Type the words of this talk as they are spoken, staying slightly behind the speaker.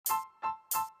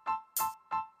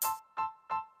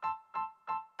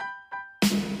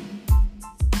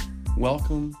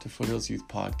Welcome to Foothills Youth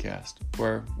Podcast,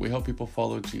 where we help people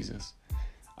follow Jesus.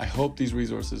 I hope these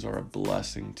resources are a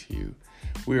blessing to you.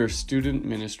 We are a student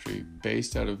ministry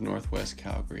based out of Northwest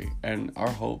Calgary, and our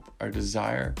hope, our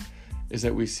desire, is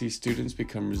that we see students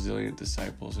become resilient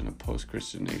disciples in a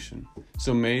post-Christian nation.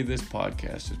 So may this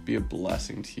podcast just be a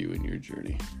blessing to you in your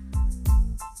journey.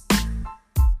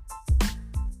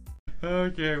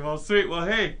 Okay, well, sweet. Well,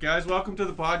 hey, guys, welcome to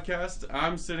the podcast.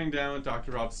 I'm sitting down with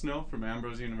Dr. Rob Snow from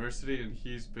Ambrose University, and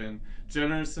he's been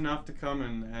generous enough to come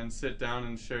and sit down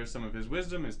and share some of his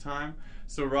wisdom, his time.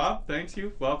 So, Rob, thank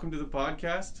you. Welcome to the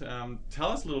podcast. Tell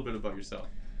us a little bit about yourself.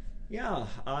 Yeah,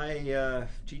 I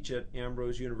teach at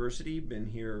Ambrose University. Been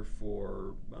here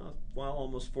for,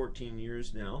 almost 14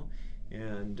 years now,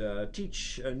 and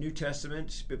teach New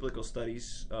Testament Biblical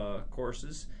Studies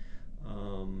courses.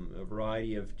 A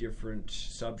variety of different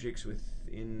subjects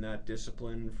within that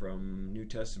discipline, from New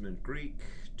Testament Greek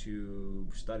to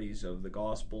studies of the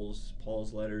Gospels,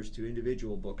 Paul's letters, to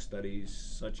individual book studies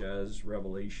such as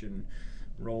Revelation,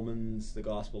 Romans, the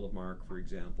Gospel of Mark, for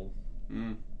example.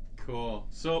 Cool.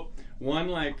 So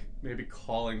one maybe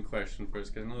calling question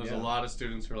first, because I know there's a lot of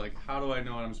students who are like, how do I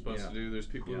know what I'm supposed to do? There's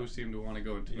people who seem to want to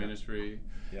go into ministry,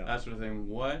 that sort of thing.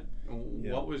 What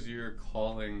was your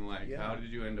calling like? How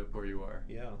did you end up where you are?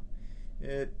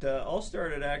 It all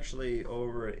started actually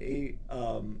over a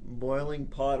boiling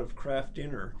pot of Kraft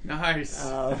Dinner. Nice.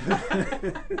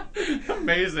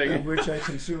 Amazing. Of which I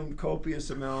consumed copious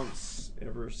amounts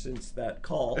ever since that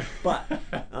call. But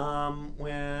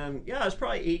when I was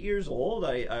probably 8 years old,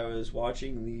 I was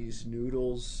watching these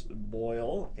noodles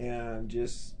boil and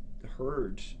just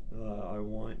heard, I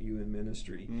want you in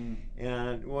ministry.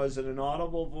 And was it an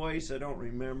audible voice? I don't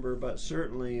remember, but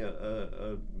certainly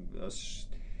a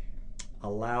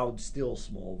loud, still,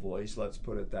 small voice, let's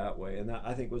put it that way. And that,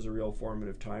 I think, was a real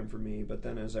formative time for me. But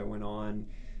then as I went on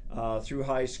through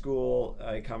high school,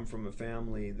 I come from a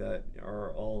family that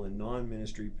are all in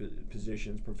non-ministry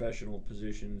positions, professional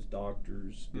positions,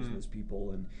 doctors, business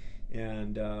people, and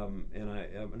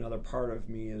another part of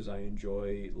me is I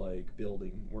enjoy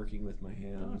building, working with my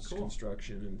hands,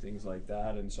 construction and things like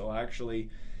that. And so actually,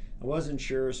 I wasn't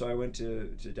sure, so I went to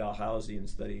Dalhousie and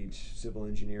studied civil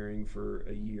engineering for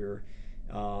a year.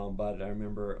 But I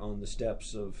remember on the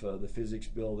steps of the physics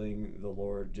building, the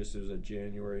Lord, just as a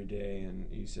January day, and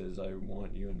he says, I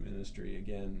want you in ministry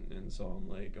again. And so I'm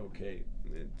like, okay,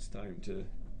 it's time to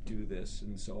do this.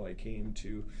 And so I came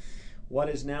to what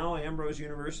is now Ambrose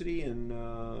University in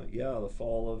the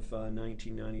fall of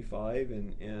 1995,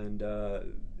 and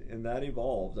that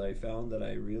evolved. I found that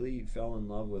I really fell in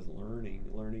love with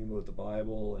learning about the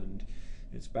Bible and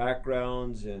its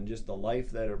backgrounds and just the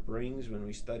life that it brings when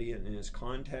we study it in its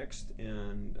context,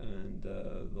 and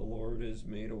the Lord has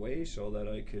made a way so that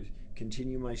I could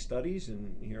continue my studies,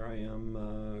 and here I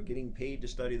am getting paid to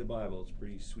study the Bible. It's a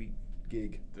pretty sweet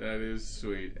gig. That is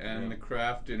sweet. And the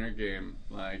Kraft Dinner game,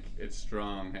 it's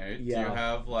strong, hey? Yeah. Do you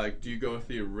have do you go with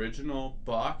the original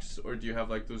box, or do you have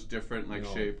those different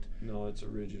shaped? No, it's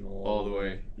original all the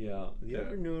way. Yeah. The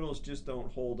other noodles just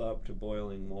don't hold up to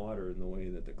boiling water in the way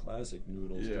that the classic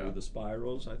noodles do. The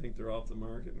spirals, I think they're off the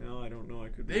market now. I don't know. I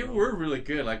could. They were really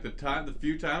good. The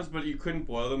few times, but you couldn't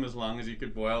boil them as long as you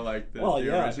could boil the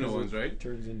original ones, right? It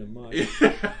turns into mush.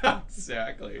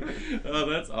 Exactly. Oh,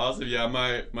 that's awesome. Yeah,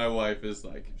 my wife is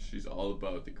she's all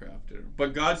about the Kraft Dinner,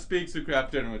 but God speaks through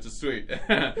Kraft Dinner, which is sweet.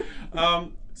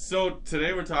 So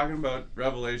today we're talking about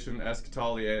Revelation,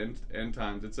 eschatology, end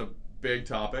times. It's a big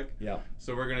topic. Yeah.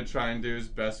 So we're gonna try and do as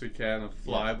best we can a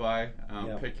flyby,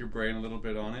 pick your brain a little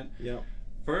bit on it. Yeah.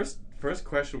 First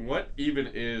question: what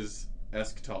even is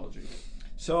eschatology?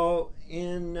 So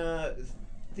in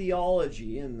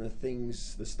theology and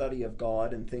the study of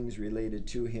God and things related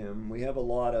to Him, we have a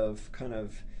lot of kind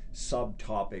of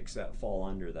subtopics that fall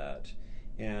under that,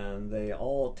 and they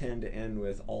all tend to end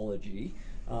with ology.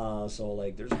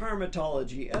 So there's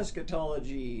harmatology,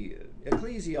 eschatology,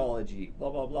 ecclesiology, blah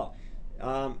blah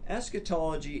blah.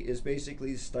 Eschatology is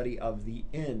basically the study of the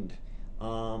end. A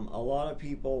lot of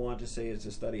people want to say it's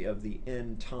a study of the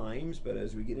end times, but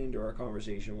as we get into our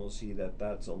conversation, we'll see that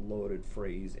that's a loaded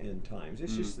phrase, end times.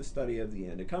 It's just the study of the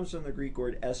end. It comes from the Greek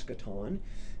word eschaton,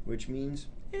 which means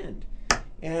end.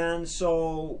 And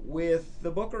so with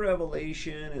the book of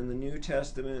Revelation and the New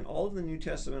Testament, all of the New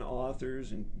Testament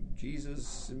authors and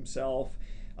Jesus himself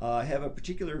have a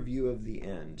particular view of the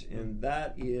end, and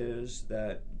that is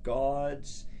that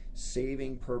God's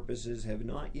saving purposes have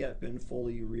not yet been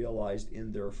fully realized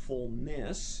in their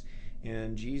fullness,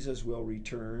 and Jesus will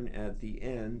return at the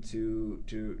end to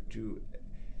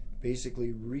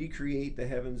basically recreate the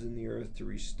heavens and the earth, to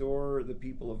restore the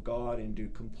people of God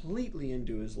completely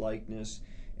into his likeness.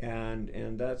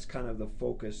 And that's kind of the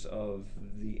focus of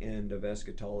the end of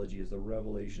eschatology, is the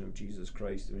revelation of Jesus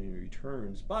Christ when he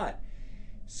returns. But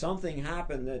something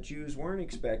happened that Jews weren't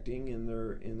expecting in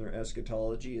their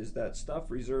eschatology, is that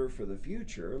stuff reserved for the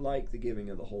future, like the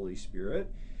giving of the Holy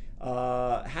Spirit,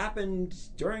 happened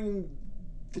during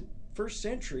the first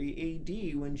century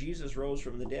AD, when Jesus rose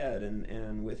from the dead.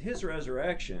 And with his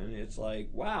resurrection, it's like,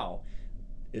 wow,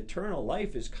 eternal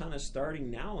life is kind of starting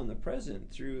now in the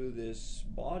present through this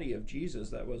body of Jesus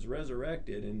that was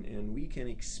resurrected, and we can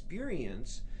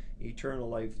experience eternal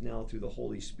life now through the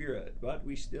Holy Spirit. But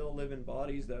we still live in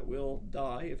bodies that will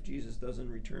die if Jesus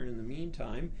doesn't return in the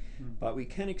meantime. But we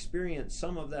can experience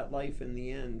some of that life in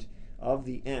the end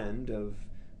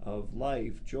of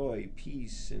life, joy,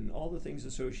 peace, and all the things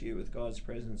associated with God's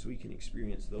presence. We can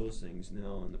experience those things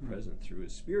now in the present through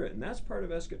his Spirit. And that's part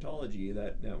of eschatology,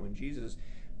 that when Jesus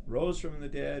rose from the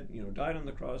dead, died on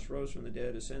the cross, rose from the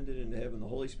dead, ascended into heaven, the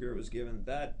Holy Spirit was given,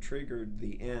 that triggered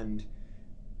the end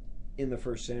in the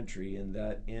first century, and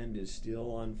that end is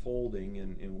still unfolding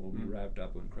and will be wrapped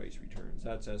up when Christ returns.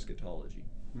 That's eschatology.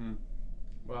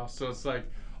 Wow, so it's like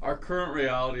our current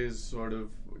reality is sort of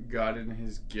God in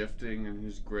his gifting and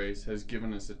his grace has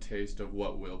given us a taste of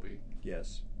what will be.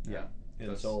 Yes. Yeah.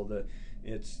 And so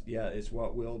it's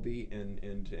what will be,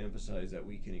 and to emphasize that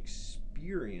we can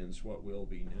experience what will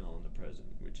be now in the present,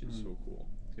 which is so cool.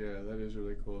 Yeah, that is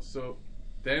really cool. So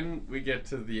then we get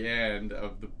to the end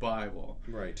of the Bible.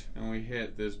 Right. And we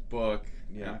hit this book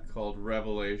called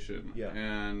Revelation. Yeah.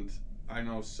 And I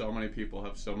know so many people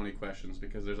have so many questions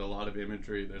because there's a lot of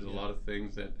imagery, there's a lot of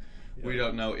things that we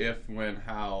don't know if, when,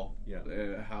 how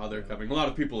they're coming. A lot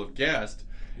of people have guessed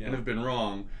and have been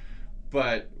wrong.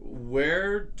 But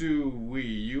where do we,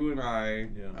 you and I,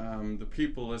 the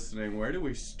people listening, where do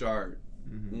we start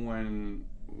when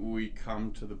we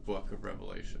come to the book of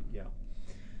Revelation? Yeah.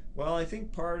 Well, I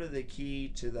think part of the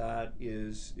key to that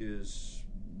is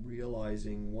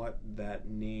realizing what that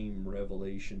name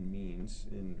Revelation means.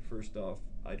 And first off,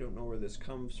 I don't know where this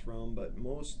comes from, but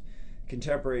most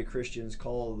contemporary Christians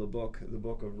call the book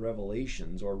of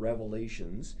Revelations, or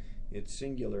Revelations. It's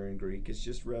singular in Greek. It's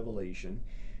just Revelation.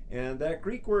 And that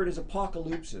Greek word is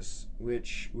apocalypsis,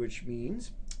 which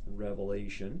means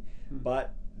revelation.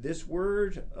 But this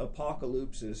word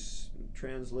apocalypsis,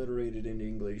 transliterated into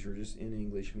English or just in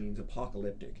English, means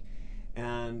apocalyptic.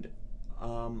 And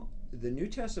the New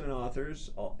Testament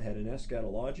authors had an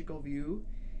eschatological view,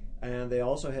 and they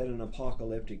also had an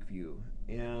apocalyptic view.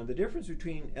 And the difference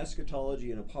between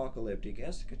eschatology and apocalyptic,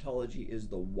 eschatology is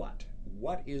the what.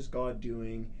 What is God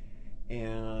doing,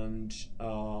 and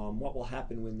what will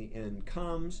happen when the end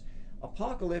comes.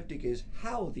 Apocalyptic is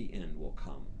how the end will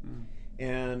come.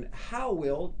 And how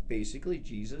will, basically,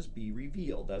 Jesus be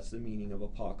revealed. That's the meaning of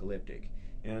apocalyptic.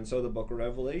 And so the book of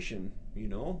Revelation,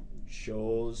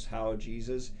 shows how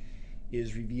Jesus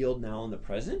is revealed now in the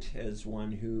present as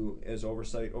one who has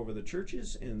oversight over the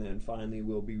churches, and then finally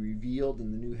will be revealed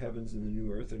in the new heavens and the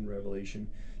new earth in Revelation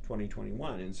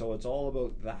 2021. And so it's all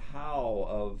about the how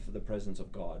of the presence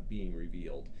of God being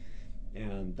revealed.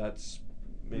 And that's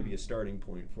maybe a starting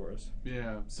point for us.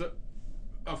 Yeah. So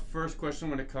a first question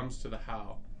when it comes to the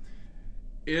how.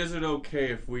 Is it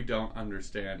okay if we don't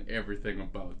understand everything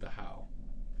about the how?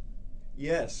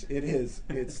 Yes, it is.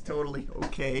 It's totally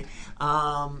okay.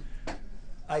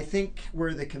 I think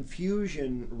where the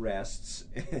confusion rests,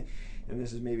 and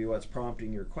this is maybe what's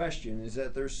prompting your question, is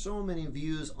that there's so many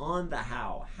views on the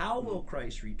how. How will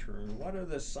Christ return? What are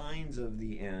the signs of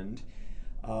the end?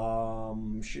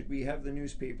 Should we have the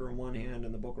newspaper in one hand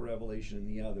and the book of Revelation in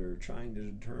the other, trying to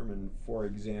determine, for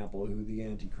example, who the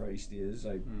Antichrist is?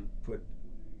 I put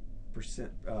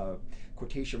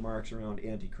quotation marks around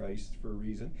Antichrist for a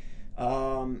reason.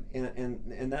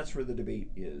 And that's where the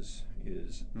debate is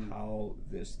how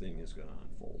this thing is going to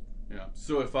unfold. Yeah.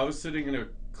 So if I was sitting in a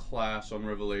class on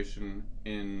Revelation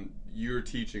and you're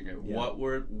teaching it, what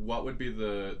would be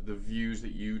the views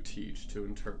that you teach to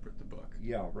interpret the book?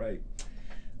 Yeah, right.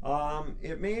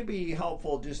 It may be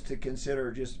helpful just to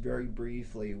consider, just very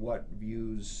briefly, what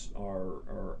views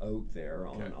are out there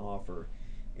on offer.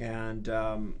 And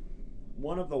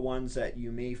one of the ones that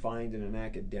you may find in an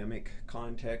academic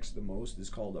context the most is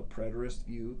called a preterist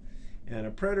view. And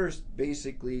a preterist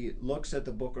basically looks at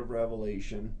the book of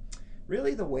Revelation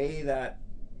really the way that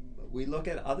we look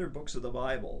at other books of the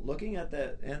Bible, looking at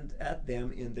at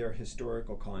them in their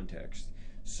historical context.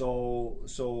 So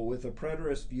with a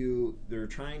preterist view, they're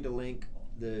trying to link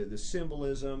the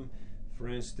symbolism. For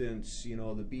instance,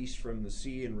 the beast from the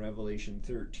sea in Revelation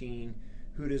 13,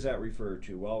 who does that refer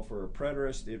to? Well, for a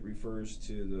preterist, it refers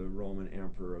to the Roman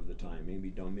emperor of the time, maybe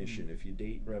Domitian, if you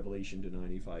date Revelation to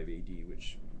 95 AD,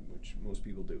 which most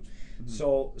people do.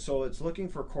 So it's looking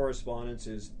for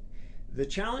correspondences. The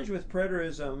challenge with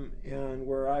preterism, and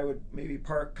where I would maybe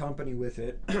part company with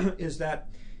it, is that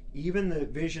even the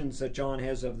visions that John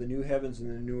has of the new heavens and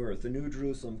the new earth, the new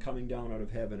Jerusalem coming down out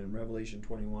of heaven in Revelation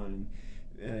 21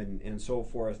 and so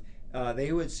forth,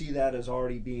 they would see that as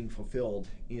already being fulfilled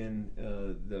in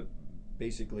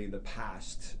basically the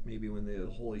past, maybe when the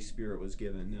Holy Spirit was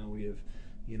given. Now we have,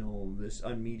 this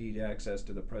unmediated access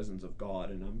to the presence of God,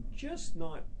 and I'm just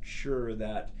not sure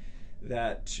that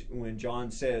when John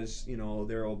says,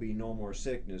 there will be no more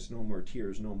sickness, no more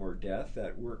tears, no more death,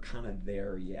 that we're kind of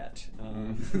there yet.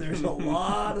 There's a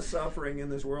lot of suffering in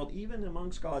this world, even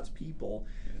amongst God's people,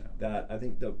 that I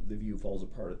think the view falls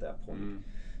apart at that point.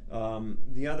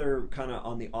 The other kind of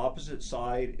on the opposite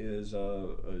side is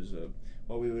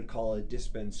what we would call a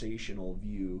dispensational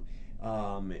view.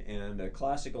 And a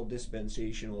classical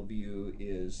dispensational view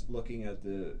is looking at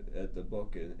the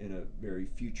book in a very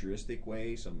futuristic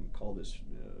way. Some call this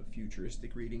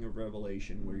futuristic reading of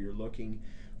Revelation, where you're looking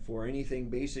for anything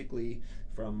basically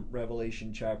from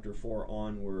Revelation chapter 4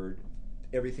 onward.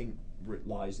 Everything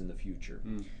lies in the future.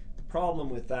 The problem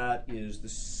with that is the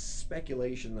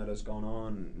speculation that has gone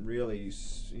on really,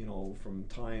 from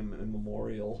time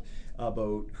immemorial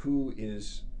about who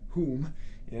is whom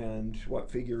and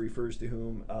what figure refers to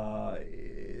whom.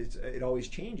 It always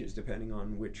changes depending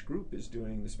on which group is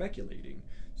doing the speculating.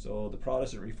 So the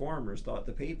Protestant reformers thought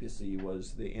the papacy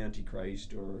was the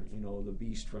Antichrist, or the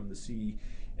beast from the sea,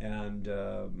 and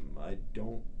I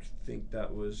don't think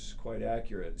that was quite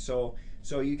accurate. So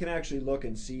you can actually look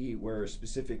and see where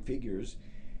specific figures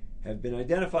have been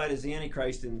identified as the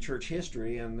Antichrist in church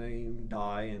history, and they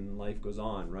die and life goes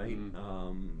on, right?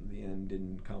 The end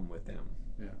didn't come with them.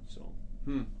 Yeah. So.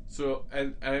 So,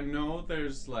 and I know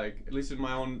there's at least in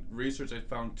my own research, I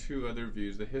found two other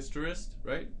views: the historist,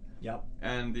 right? Yep.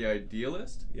 And the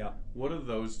idealist. Yeah. What are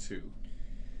those two?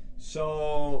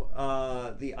 So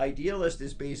the idealist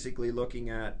is basically looking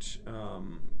at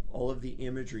all of the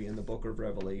imagery in the book of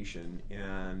Revelation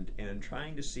and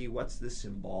trying to see what's the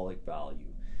symbolic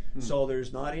value. So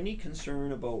there's not any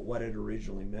concern about what it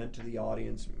originally meant to the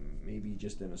audience, maybe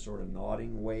just in a sort of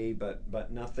nodding way, but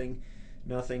nothing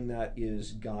that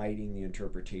is guiding the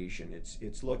interpretation.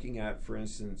 It's looking at, for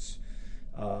instance,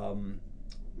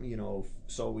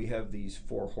 so we have these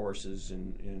four horses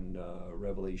in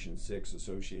Revelation 6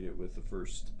 associated with the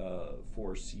first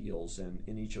four seals, and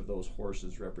in each of those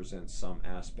horses represents some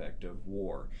aspect of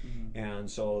war.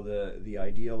 And so the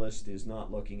idealist is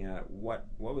not looking at what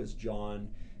was John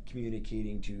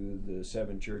communicating to the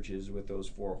seven churches with those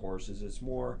four horses. It's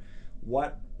more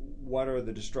what are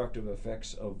the destructive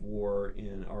effects of war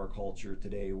in our culture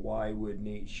today? Why would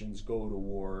nations go to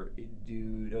war?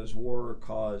 Does war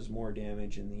cause more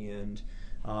damage in the end,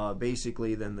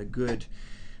 basically, than the good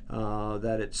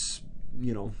that it's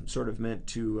sort of meant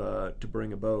to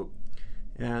bring about?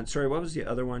 And sorry, what was the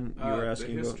other one you were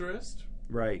asking about? The historist.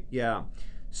 Right. Yeah.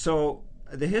 So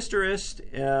the historist,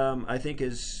 I think,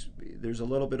 there's a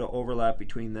little bit of overlap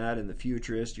between that and the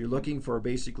futurist. You're looking for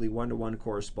basically one-to-one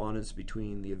correspondence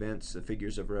between the events, the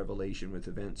figures of Revelation, with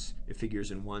events,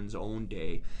 figures in one's own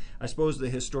day. I suppose the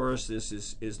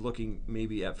historicist is looking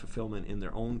maybe at fulfillment in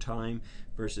their own time,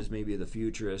 versus maybe the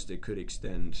futurist, it could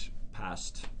extend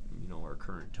past our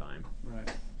current time.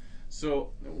 Right.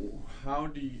 So how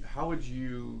would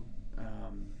you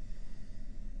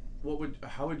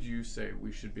how would you say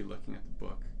we should be looking at the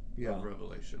book of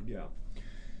Revelation? Yeah.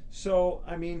 So,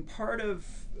 I mean, part of,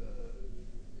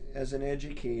 as an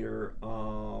educator,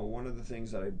 one of the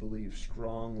things that I believe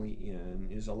strongly in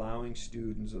is allowing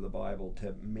students of the Bible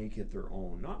to make it their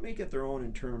own. Not make it their own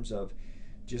in terms of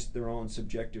just their own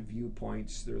subjective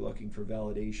viewpoints. They're looking for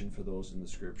validation for those in the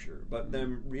Scripture, but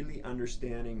them really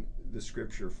understanding the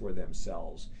Scripture for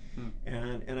themselves.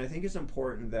 And I think it's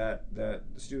important that the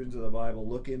students of the Bible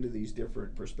look into these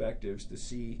different perspectives to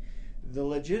see the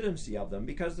legitimacy of them,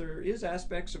 because there is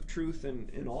aspects of truth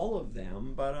in all of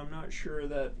them, but I'm not sure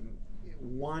that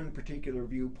one particular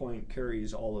viewpoint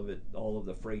carries all of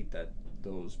the freight that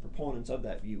those proponents of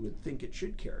that view would think it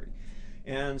should carry.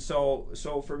 And so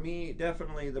for me,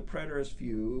 definitely the preterist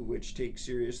view, which takes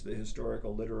serious the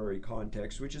historical literary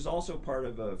context, which is also part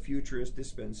of a futurist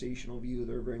dispensational view.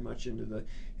 They're very much into the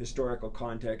historical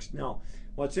context. Now,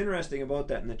 what's interesting about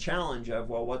that, and the challenge of,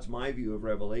 what's my view of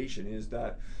Revelation, is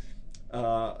that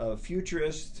a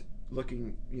futurist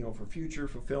looking for future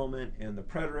fulfillment, and the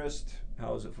preterist,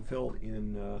 how is it fulfilled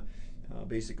in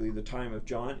basically the time of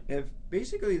John, have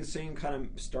basically the same kind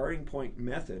of starting point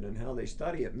method and how they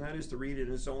study it, and that is to read it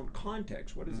in its own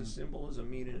context. What does a symbolism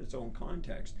mean in its own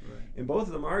context? Right. And both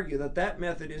of them argue that that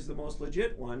method is the most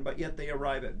legit one, but yet they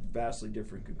arrive at vastly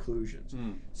different conclusions.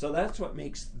 So that's what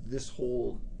makes this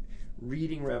whole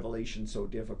reading Revelation so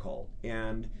difficult.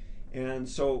 And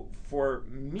so for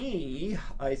me,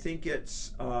 I think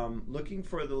it's looking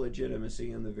for the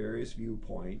legitimacy in the various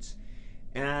viewpoints,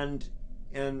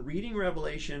 and reading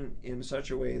Revelation in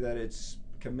such a way that it's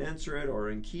commensurate or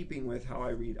in keeping with how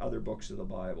I read other books of the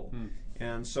Bible.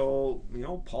 And so,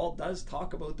 Paul does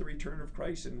talk about the return of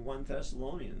Christ in 1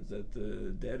 Thessalonians, that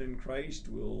the dead in Christ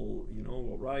will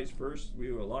rise first.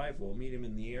 We were alive, we'll meet him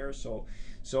in the air. So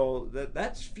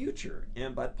that's future.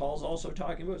 But Paul's also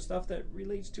talking about stuff that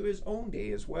relates to his own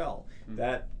day as well.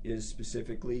 That is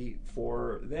specifically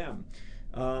for them.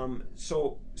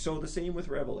 So the same with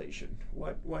Revelation.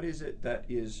 What is it that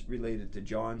is related to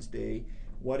John's day?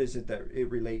 What is it that it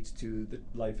relates to the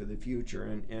life of the future?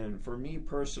 And for me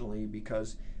personally,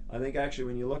 because I think actually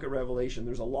when you look at Revelation,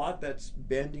 there's a lot that's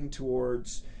bending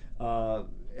towards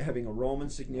having a Roman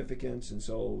significance, and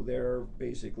so they're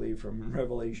basically from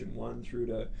Revelation 1 through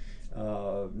to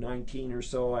 19 or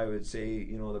so, I would say,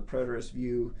 the preterist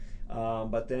view.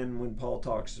 But then when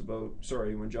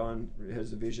when John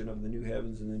has a vision of the new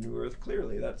heavens and the new earth,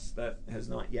 clearly that has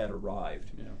not yet arrived.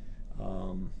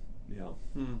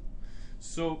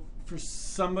 So for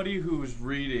somebody who's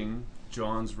reading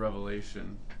John's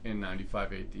Revelation in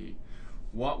 95 AD,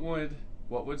 what would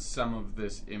some of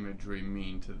this imagery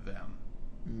mean to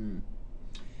them?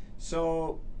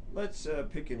 So let's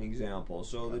pick an example.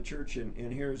 So the church,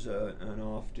 and here's an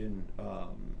often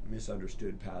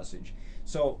misunderstood passage.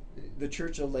 So the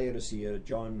church of Laodicea,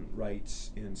 John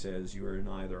writes and says, "You are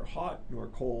neither hot nor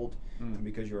cold, and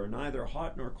because you are neither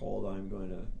hot nor cold, I'm going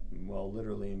to,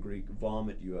 literally in Greek,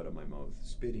 vomit you out of my mouth."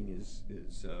 Spitting is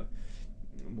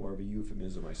more of a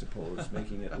euphemism, I suppose,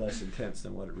 making it less intense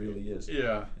than what it really is.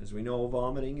 Yeah. As we know,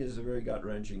 vomiting is a very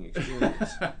gut-wrenching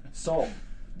experience. So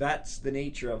that's the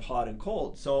nature of hot and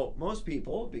cold. So most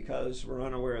people, because we're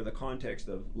unaware of the context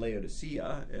of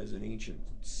Laodicea as an ancient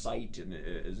site and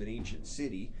as an ancient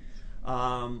city,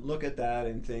 look at that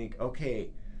and think,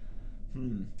 okay,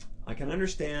 I can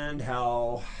understand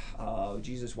how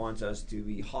Jesus wants us to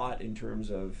be hot in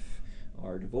terms of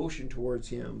our devotion towards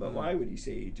him, but why would he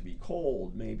say to be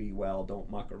cold? Maybe, don't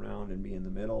muck around and be in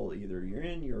the middle. Either you're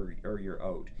in or you're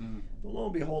out. But lo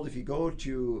and behold, if you go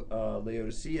to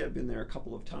Laodicea, I've been there a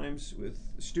couple of times with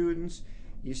students,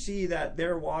 you see that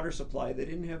their water supply, they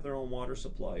didn't have their own water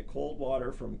supply. Cold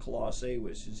water from Colossae,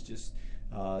 which is just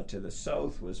to the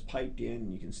south, was piped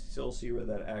in. You can still see where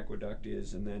that aqueduct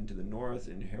is. And then to the north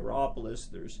in Hierapolis,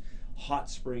 there's hot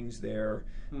springs there.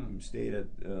 Stayed at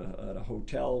a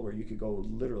hotel where you could go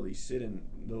literally sit in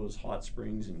those hot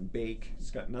springs and bake. It's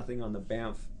got nothing on the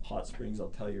Banff hot springs, I'll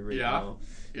tell you now.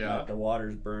 The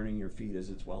water's burning your feet as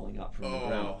it's welling up from the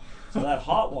ground. So that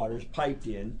hot water's piped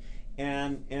in.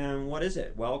 And what is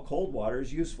it? Well, cold water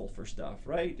is useful for stuff,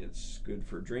 right? It's good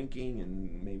for drinking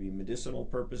and maybe medicinal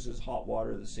purposes. Hot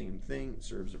water, the same thing. It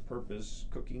serves a purpose,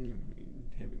 cooking,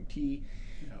 having tea.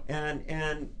 And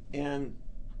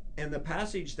the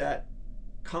passage that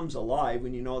comes alive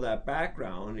when you know that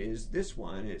background is this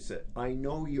one. It's that I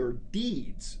know your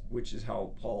deeds, which is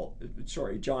how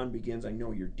John begins. I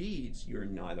know your deeds. You're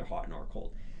neither hot nor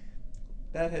cold.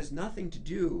 That has nothing to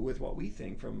do with what we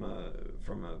think from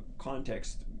a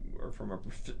context or from a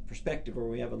perspective where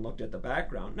we haven't looked at the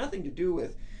background. Nothing to do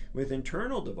with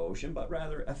internal devotion, but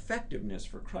rather effectiveness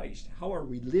for Christ. How are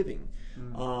we living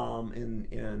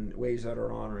in ways that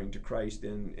are honoring to Christ?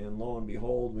 And lo and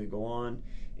behold, we go on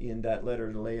in that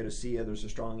letter to Laodicea. There's a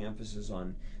strong emphasis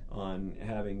on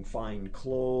having fine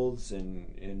clothes,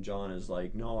 and John is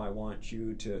like, no, I want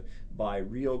you to buy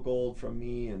real gold from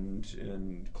me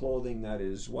and clothing that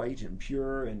is white and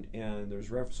pure, and there's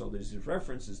these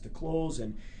references to clothes,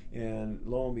 and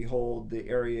lo and behold, the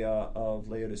area of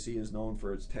Laodicea is known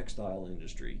for its textile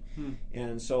industry.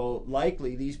 And so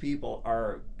likely these people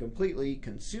are completely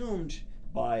consumed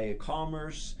by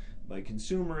commerce, by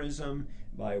consumerism,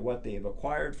 by what they've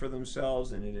acquired for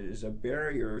themselves, and it is a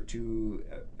barrier to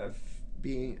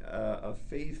being a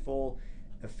faithful,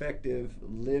 effective,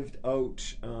 lived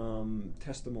out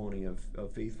testimony of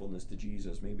faithfulness to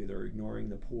Jesus. Maybe they're ignoring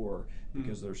the poor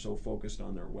because they're so focused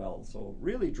on their wealth. So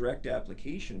really direct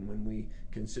application when we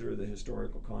consider the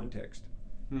historical context.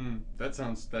 That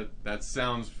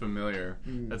sounds familiar.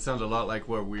 That sounds a lot like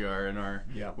where we are in our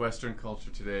Western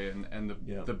culture today, and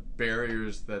the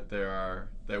barriers that there are,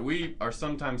 that we are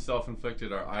sometimes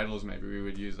self-inflicted, are idols. Maybe we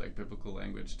would use like biblical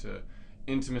language to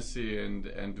intimacy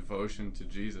and devotion to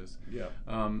Jesus. Yeah.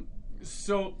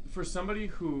 So for somebody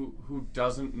who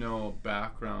doesn't know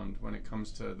background when it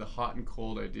comes to the hot and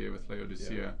cold idea with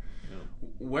Laodicea,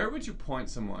 where would you point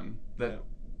someone that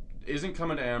isn't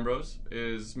coming to Ambrose,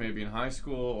 is maybe in high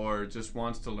school, or just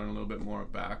wants to learn a little bit more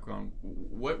background?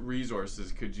 What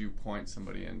resources could you point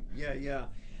somebody in?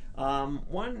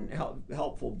 One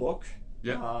helpful book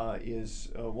is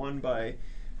one by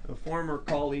a former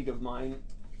colleague of mine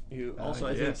who also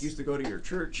I think used to go to your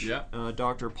church,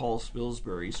 Dr. Paul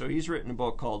Spilsbury. So he's written a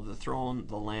book called The Throne,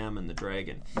 the Lamb, and the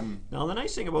Dragon. Now the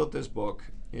nice thing about this book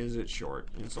is it's short.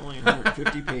 It's only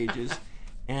 150 pages.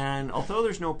 And although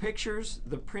there's no pictures,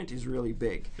 the print is really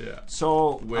big.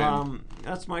 So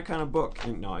that's my kind of book.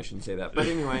 And, no, I shouldn't say that. But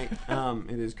anyway,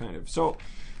 it is kind of. So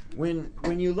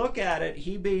when you look at it,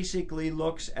 he basically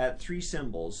looks at three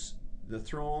symbols: the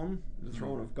throne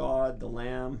of God, the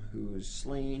Lamb who is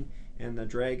slain, and the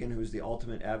dragon, who is the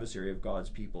ultimate adversary of God's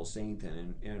people,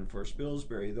 Satan. And for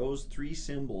Spilsbury, those three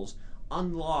symbols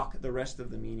unlock the rest of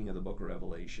the meaning of the book of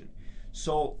Revelation.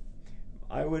 So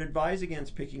I would advise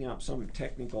against picking up some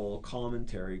technical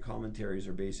commentary. Commentaries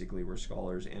are basically where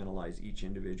scholars analyze each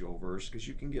individual verse, because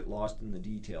you can get lost in the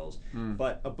details.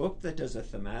 But a book that does a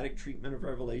thematic treatment of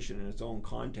Revelation in its own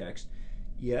context,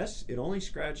 yes, it only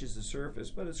scratches the surface,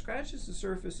 but it scratches the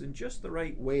surface in just the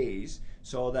right ways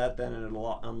so that then it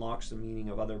unlocks the meaning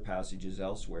of other passages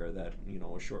elsewhere that,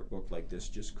 a short book like this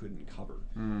just couldn't cover.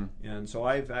 And so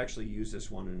I've actually used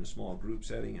this one in a small group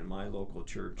setting in my local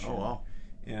church.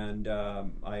 And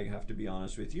I have to be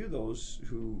honest with you, those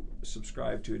who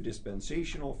subscribe to a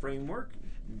dispensational framework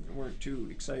weren't too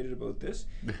excited about this,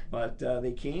 but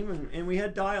they came and we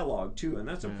had dialogue too, and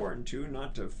that's important too,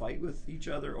 not to fight with each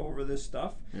other over this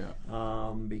stuff,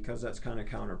 because that's kind of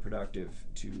counterproductive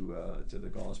to the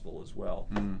gospel as well,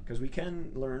 because we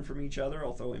can learn from each other,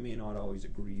 although we may not always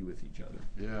agree with each other.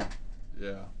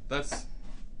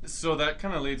 So that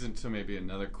kind of leads into maybe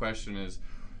another question is,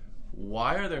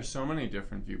 why are there so many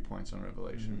different viewpoints on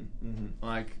Revelation?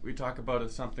 Like, we talk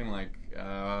about something like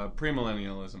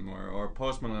premillennialism or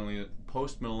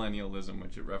postmillennialism,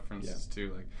 which it references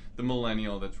to, like the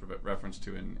millennial that's referenced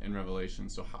to in Revelation.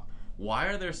 So why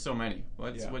are there so many?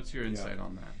 What's your insight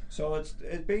on that? So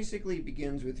it basically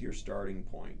begins with your starting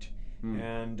point.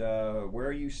 And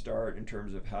where you start in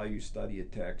terms of how you study a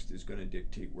text is going to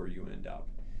dictate where you end up.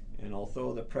 And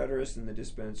although the preterist and the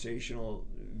dispensational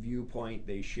viewpoint,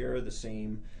 they share the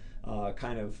same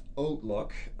kind of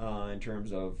outlook in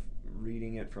terms of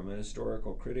reading it from a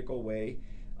historical, critical way,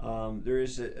 there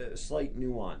is a slight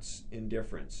nuance in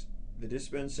difference. The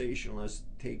dispensationalist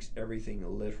takes everything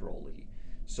literally.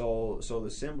 So the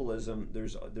symbolism,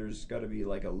 there's got to be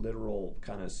like a literal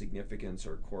kind of significance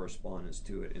or correspondence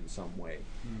to it in some way,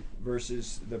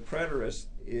 versus the preterist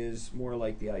is more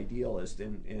like the idealist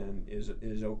and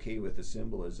is okay with the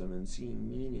symbolism and seeing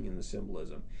meaning in the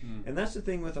symbolism. And that's the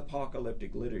thing with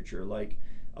apocalyptic literature. Like,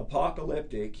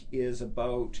 apocalyptic is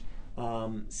about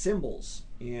symbols,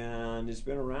 and it's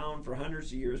been around for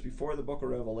hundreds of years before the book of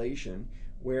Revelation,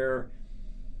 where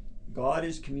God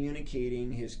is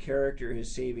communicating his character,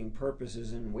 his saving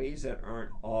purposes in ways that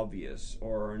aren't obvious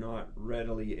or are not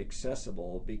readily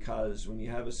accessible, because when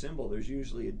you have a symbol, there's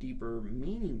usually a deeper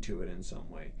meaning to it in some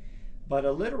way. But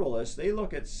a literalist, they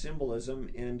look at symbolism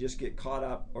and just get caught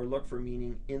up or look for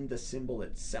meaning in the symbol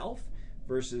itself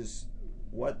versus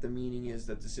what the meaning is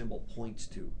that the symbol points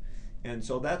to. And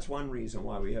so that's one reason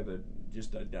why we have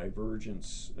just a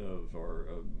divergence or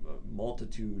a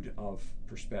multitude of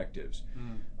perspectives.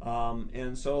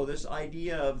 And so this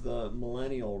idea of the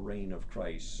millennial reign of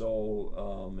Christ,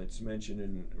 so it's mentioned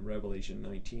in Revelation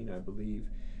 19, I believe,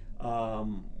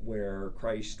 where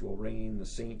Christ will reign, the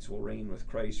saints will reign with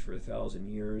Christ for 1,000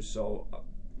 years. So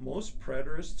most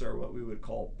preterists are what we would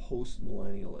call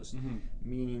post-millennialists,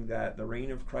 meaning that the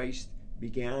reign of Christ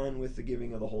began with the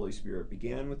giving of the Holy Spirit,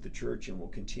 began with the church, and will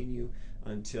continue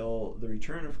until the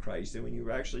return of Christ. And when you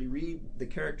actually read the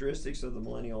characteristics of the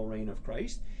millennial reign of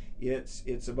Christ,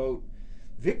 it's about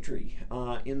victory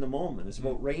in the moment. It's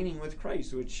about reigning with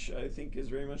Christ, which I think is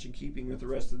very much in keeping with the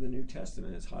rest of the New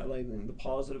Testament. It's highlighting the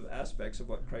positive aspects of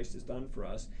what Christ has done for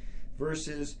us,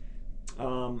 versus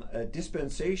a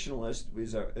dispensationalist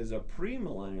is a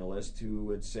premillennialist who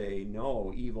would say,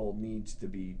 no, evil needs to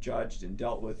be judged and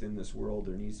dealt with in this world.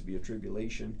 There needs to be a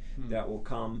tribulation that will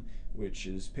come, which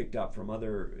is picked up from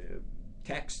other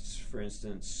texts. For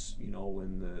instance,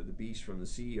 when the beast from the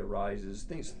sea arises,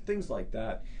 things like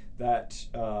that. That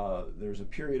there's a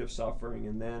period of suffering,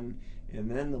 and then and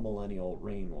then the millennial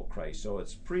reign with Christ. So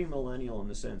it's premillennial in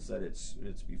the sense that it's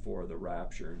before the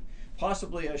rapture.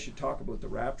 Possibly I should talk about the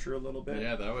rapture a little bit.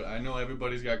 Yeah, I know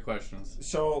everybody's got questions.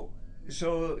 So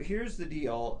here's the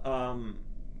deal.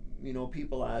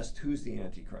 People asked, who's the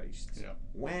Antichrist? Yeah.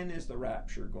 When is the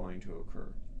rapture going to occur?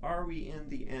 Are we in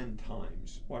the end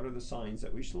times? What are the signs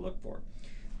that we should look for?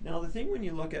 Now, the thing when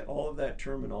you look at all of that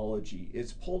terminology,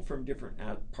 it's pulled from different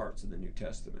parts of the New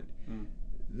Testament.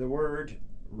 The word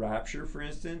rapture, for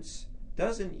instance,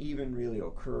 doesn't even really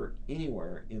occur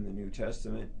anywhere in the New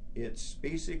Testament. It's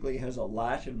basically has a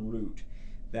Latin root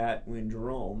that when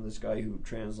Jerome, this guy who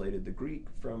translated the Greek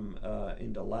from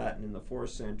into Latin in the 4th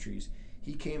centuries,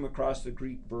 he came across the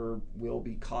Greek verb will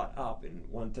be caught up in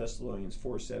 1 Thessalonians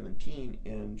 4:17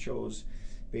 and chose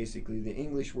basically the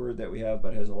English word that we have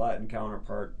but has a Latin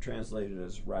counterpart translated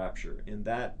as rapture. And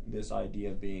that, this idea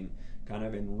of being kind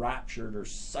of enraptured or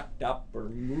sucked up or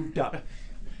moved up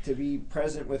to be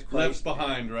present with Christ. Left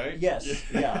behind, right? Yes,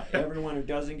 yeah. Everyone who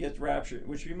doesn't get raptured,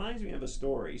 which reminds me of a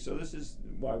story. So this is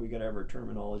why we got to have our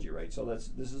terminology right. So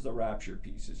this is the rapture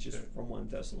piece. It's just from 1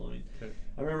 Thessalonians. Okay.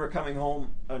 I remember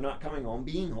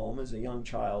being home as a young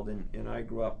child, and I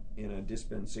grew up in a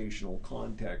dispensational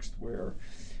context where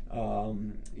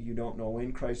you don't know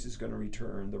when Christ is going to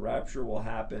return. The rapture will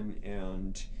happen,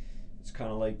 and it's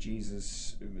kind of like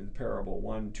Jesus'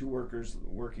 parable. Two workers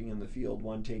working in the field,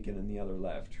 one taken and the other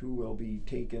left. Who will be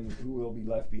taken, who will be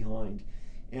left behind?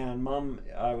 And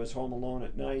I was home alone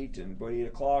at night and about 8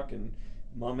 o'clock, and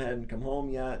Mom hadn't come home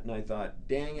yet, and I thought,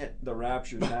 dang it, the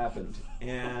rapture's happened,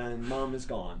 and Mom is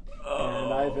gone,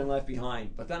 and I've been left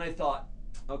behind. But then I thought,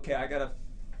 okay, I got to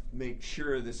make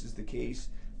sure this is the case.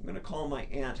 I'm going to call my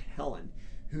Aunt Helen,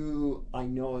 who I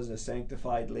know is a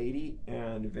sanctified lady,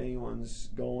 and if anyone's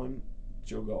going,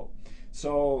 she'll go.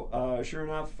 So sure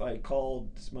enough, I called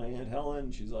my Aunt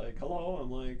Helen. She's like, hello. I'm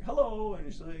like, hello.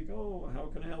 And she's like, oh, how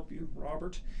can I help you,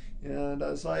 Robert? And I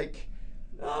was like,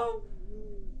 oh,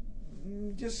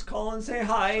 just call and say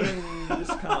hi, and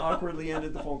just kind of awkwardly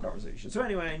ended the phone conversation. So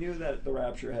anyway, I knew that the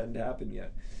rapture hadn't happened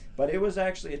yet. But it was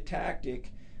actually a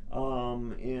tactic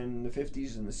in the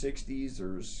 50s and the 60s.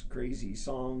 There's crazy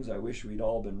songs, I Wish We'd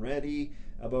All Been Ready,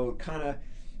 about kind of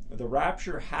the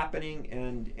rapture happening,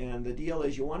 and the deal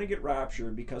is you want to get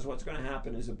raptured because what's going to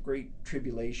happen is a great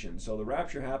tribulation. So the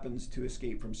rapture happens to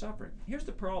escape from suffering. Here's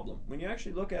the problem. When you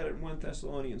actually look at it in 1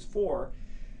 Thessalonians 4,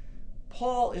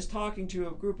 Paul is talking to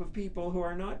a group of people who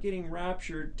are not getting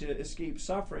raptured to escape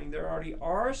suffering. They already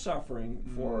are suffering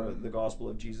for the gospel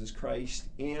of Jesus Christ.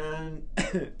 And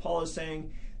Paul is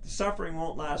saying the suffering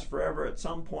won't last forever. At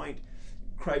some point,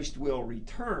 Christ will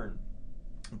return.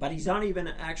 But he's not even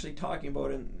actually talking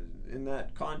about in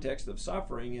that context of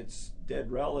suffering. It's dead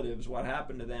relatives. What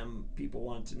happened to them? People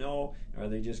want to know. Are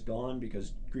they just gone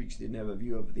because Greeks didn't have a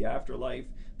view of the afterlife?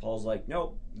 Paul's like,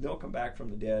 nope, they'll come back from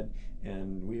the dead,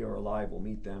 and we are alive. We'll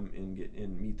meet them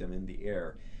and meet them in the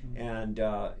air. And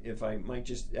if I might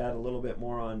just add a little bit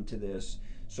more on to this.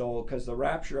 So, because the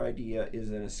rapture idea is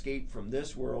an escape from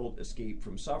this world, escape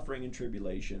from suffering and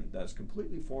tribulation. That's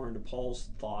completely foreign to Paul's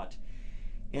thought.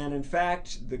 And in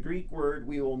fact, the Greek word,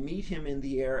 we will meet him in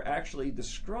the air, actually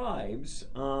describes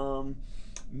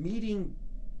meeting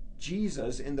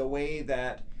Jesus in the way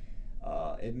that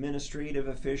administrative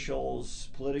officials,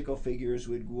 political figures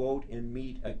would go out and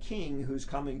meet a king who's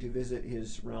coming to visit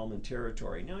his realm and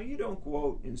territory. Now, you don't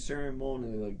go out and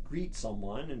ceremonially greet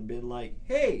someone and be like,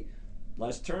 hey,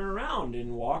 let's turn around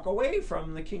and walk away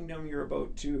from the kingdom you're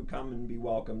about to come and be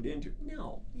welcomed into.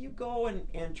 No, you go and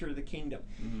enter the kingdom.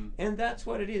 And that's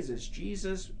what it is. It's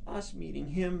Jesus, us meeting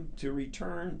him to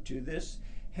return to this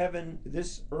heaven,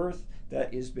 this earth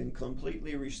that has been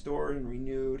completely restored and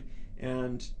renewed.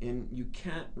 And you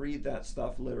can't read that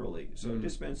stuff literally. So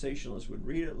dispensationalists would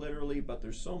read it literally, but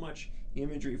there's so much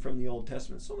imagery from the Old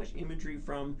Testament, so much imagery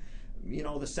from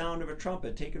the sound of a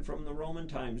trumpet taken from the Roman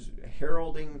times,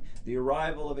 heralding the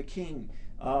arrival of a king.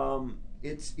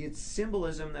 It's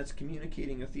symbolism that's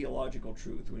communicating a theological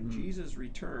truth. When Jesus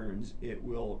returns, it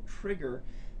will trigger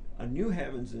a new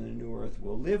heavens and a new earth.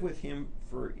 We'll live with him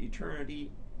for eternity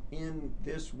in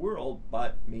this world,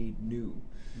 but made new.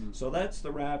 So that's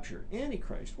the rapture.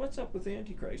 Antichrist. What's up with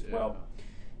Antichrist? Yeah. Well,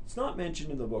 it's not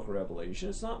mentioned in the book of Revelation.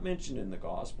 It's not mentioned in the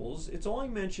Gospels. It's only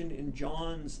mentioned in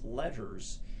John's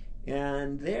letters.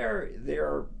 And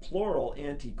they're plural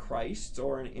antichrists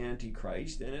or an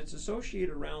antichrist, and it's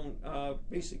associated around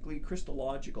basically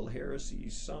Christological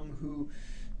heresies. Some who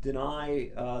deny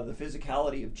the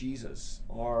physicality of Jesus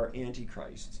are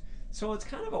antichrists. So it's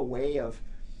kind of a way of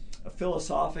a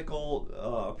philosophical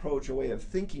approach, a way of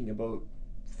thinking about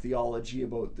theology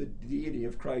about the deity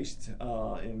of Christ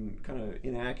in kind of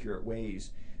inaccurate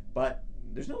ways. But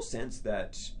there's no sense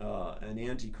that an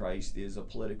antichrist is a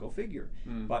political figure.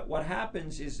 But what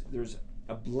happens is there's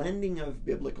a blending of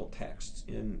biblical texts,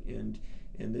 and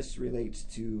this relates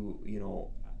to, you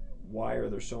know, why are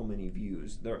there so many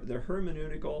views? They're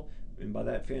hermeneutical, and by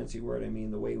that fancy word I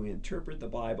mean the way we interpret the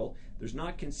Bible. There's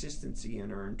not consistency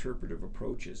in our interpretive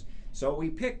approaches. So we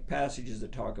pick passages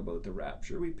that talk about the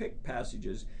rapture. We pick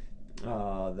passages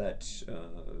that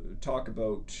talk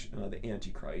about the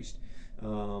Antichrist.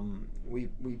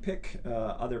 We pick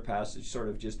other passages, sort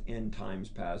of just end times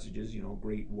passages, you know,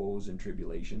 great woes and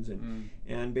tribulations,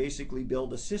 and basically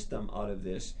build a system out of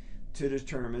this to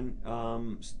determine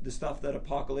the stuff that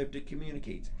apocalyptic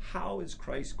communicates. How is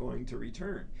Christ going to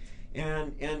return?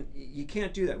 And you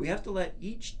can't do that. We have to let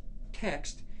each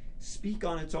text speak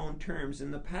on its own terms,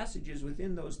 and the passages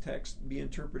within those texts be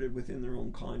interpreted within their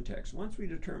own context. Once we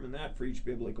determine that for each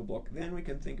biblical book, then we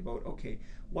can think about, okay,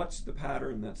 what's the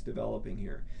pattern that's developing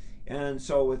here? And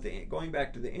so with going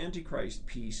back to the Antichrist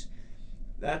piece,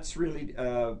 that's really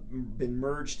been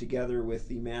merged together with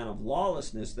the man of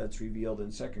lawlessness that's revealed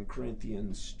in 2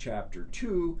 Corinthians chapter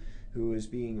 2, who is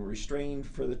being restrained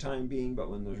for the time being, but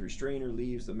when the restrainer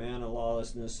leaves, the man of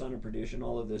lawlessness, son of perdition,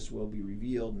 all of this will be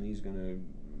revealed, and he's going to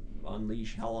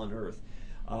unleash hell on earth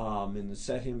and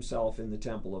set himself in the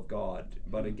temple of God.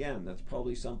 But again, that's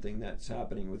probably something that's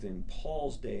happening within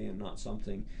Paul's day and not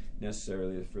something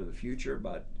necessarily for the future,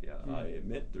 but I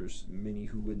admit there's many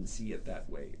who wouldn't see it that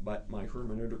way. But my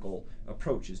hermeneutical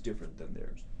approach is different than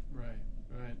theirs.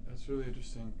 Right. That's really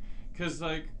interesting. Because,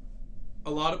 like,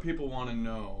 a lot of people want to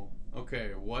know,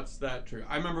 okay, what's that trigger?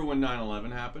 I remember when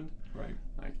 9/11 happened. Right.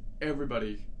 Like,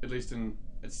 everybody, at least in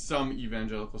some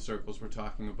evangelical circles, were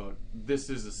talking about this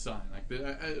is a sign.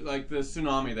 Like the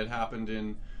tsunami that happened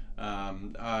in,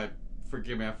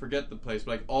 forgive me, I forget the place,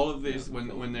 but like all of these,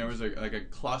 when there was a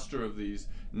cluster of these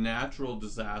natural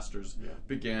disasters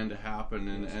began to happen,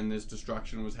 and this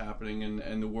destruction was happening,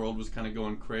 and the world was kind of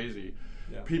going crazy.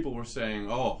 People were saying,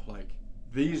 oh, like,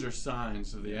 these are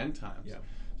signs of the end times.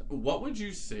 What would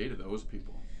you say to those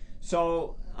people?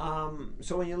 So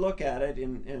when you look at it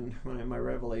in my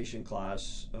Revelation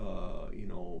class, you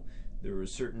know, there were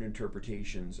certain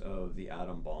interpretations of the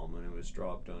atom bomb when it was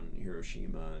dropped on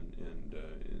Hiroshima and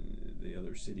the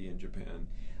other city in Japan,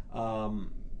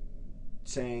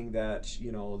 saying that,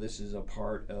 you know, this is a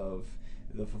part of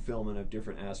the fulfillment of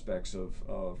different aspects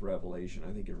of Revelation,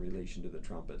 I think in relation to the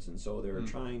trumpets. And so they were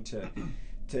trying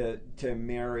to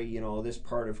marry, you know, this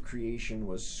part of creation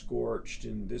was scorched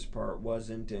and this part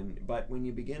wasn't. But when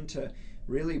you begin to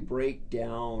really break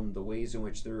down the ways in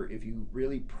which if you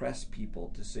really press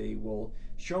people to say, well,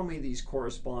 show me these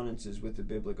correspondences with the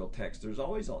biblical text,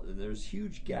 there's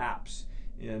huge gaps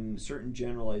in certain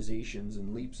generalizations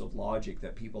and leaps of logic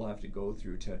that people have to go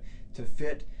through to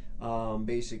fit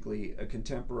basically a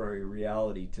contemporary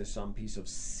reality to some piece of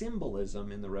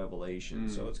symbolism in the Revelation.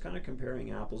 So it's kind of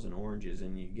comparing apples and oranges,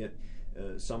 and you get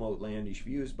some outlandish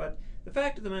views. But the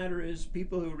fact of the matter is,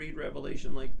 people who read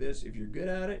Revelation like this, if you're good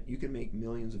at it, you can make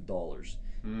millions of dollars.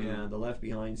 And the Left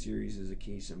Behind series is a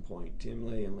case in point. Tim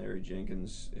Lay and Larry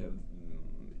Jenkins have,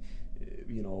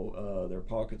 you know, their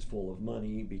pockets full of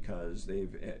money because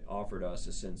they've offered us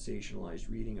a sensationalized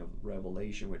reading of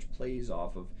Revelation, which plays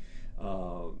off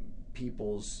of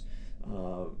people's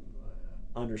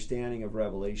understanding of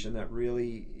Revelation that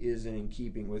really is in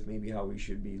keeping with maybe how we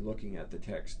should be looking at the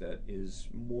text, that is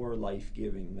more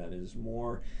life-giving, that is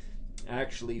more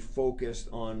actually focused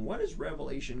on what is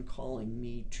Revelation calling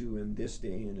me to in this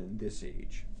day and in this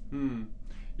age.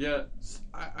 Yeah,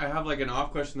 I have like an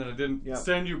off question that I didn't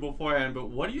send you beforehand, but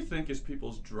what do you think is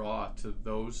people's draw to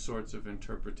those sorts of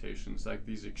interpretations, like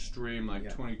these extreme, like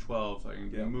 2012, like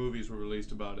movies were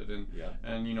released about it,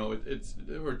 and you know it's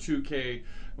or 2K,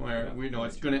 where we know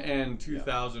it's going to end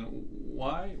 2000.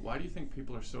 Why do you think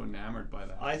people are so enamored by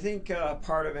that? I think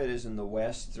part of it is in the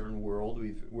Western world,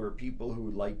 we're people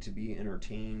who like to be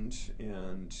entertained,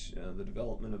 and the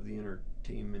development of the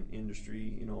entertainment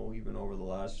industry, you know, even over the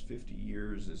last 50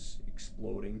 years is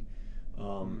exploding.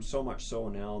 So much so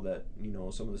now that, you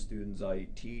know, some of the students I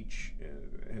teach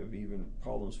have even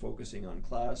problems focusing on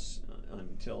class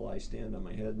until I stand on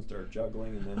my head and start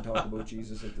juggling and then talk about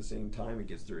Jesus at the same time. It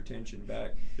gets their attention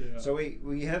back. So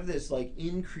we have this like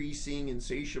increasing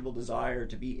insatiable desire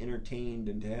to be entertained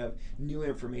and to have new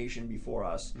information before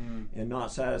us, and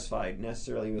not satisfied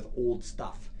necessarily with old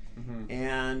stuff.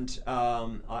 And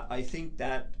I think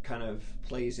that kind of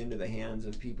plays into the hands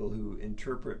of people who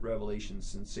interpret Revelation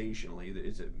sensationally.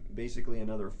 It's basically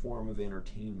another form of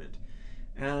entertainment.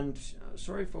 And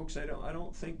sorry, folks, I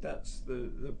don't think that's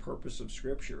the purpose of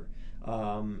Scripture.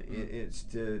 It's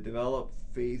to develop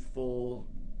faithful,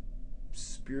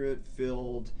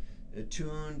 Spirit-filled,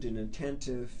 attuned and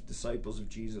attentive disciples of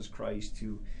Jesus Christ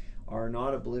who are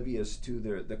not oblivious to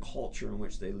the culture in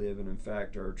which they live, and in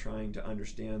fact are trying to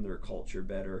understand their culture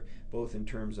better, both in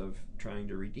terms of trying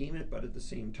to redeem it, but at the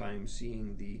same time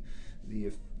seeing the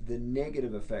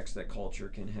negative effects that culture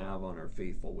can have on our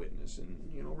faithful witness.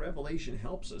 And Revelation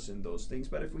helps us in those things.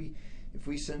 But if we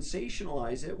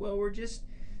sensationalize it, well, we're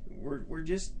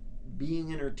just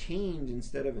being entertained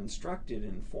instead of instructed,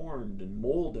 informed, and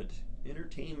molded.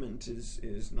 Entertainment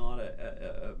is not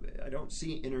I don't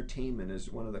see entertainment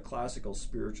as one of the classical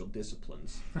spiritual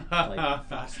disciplines like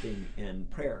fasting and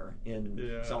prayer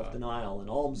and self-denial and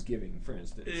almsgiving, for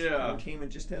instance.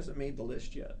 Entertainment just hasn't made the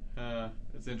list yet.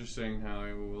 It's interesting how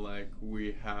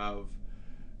we have,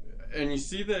 and you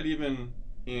see that even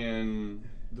in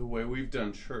the way we've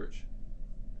done church,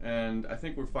 and I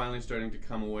think we're finally starting to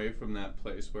come away from that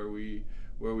place where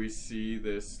we see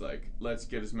this, like, let's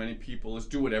get as many people, let's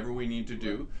do whatever we need to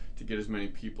do to get as many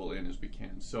people in as we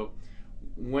can. So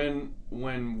when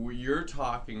you're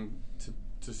talking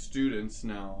to students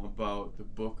now about the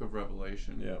book of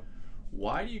Revelation,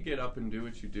 why do you get up and do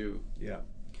what you do?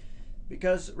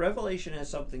 Because Revelation has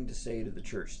something to say to the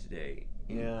church today.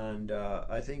 And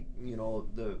I think,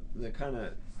 the kind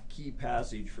of key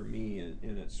passage for me,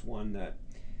 and it's one that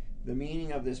the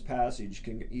meaning of this passage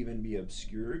can even be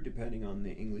obscured depending on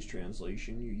the English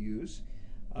translation you use,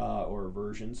 or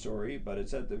version, but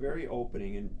it's at the very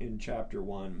opening in chapter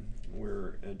 1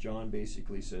 where John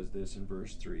basically says this in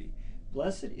verse 3.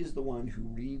 Blessed is the one who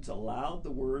reads aloud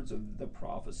the words of the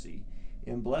prophecy,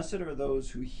 and blessed are those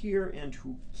who hear and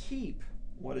who keep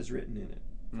what is written in it,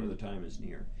 for the time is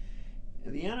near.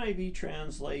 The NIV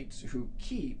translates who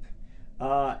keep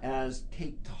as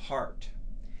take to heart.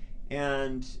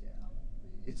 And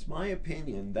it's my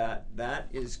opinion that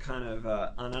is kind of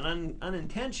an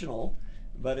unintentional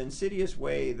but insidious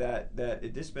way that a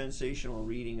dispensational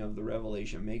reading of the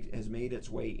Revelation has made its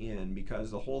way in, because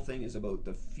the whole thing is about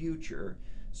the future.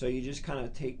 So you just kind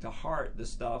of take to heart the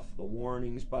stuff, the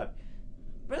warnings, but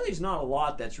really there's not a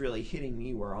lot that's really hitting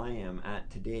me where I am at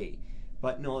today.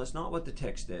 But no, that's not what the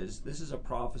text is. This is a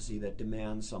prophecy that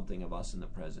demands something of us in the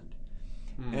present.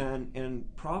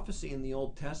 And prophecy in the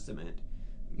Old Testament,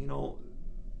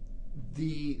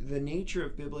 the nature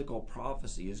of biblical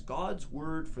prophecy is God's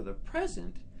word for the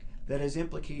present that has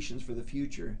implications for the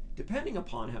future, depending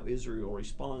upon how Israel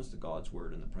responds to God's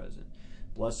word in the present.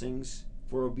 Blessings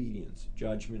for obedience,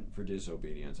 judgment for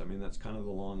disobedience. I mean, that's kind of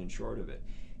the long and short of it.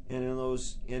 And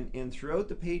in throughout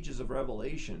the pages of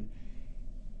Revelation,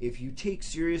 if you take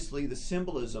seriously the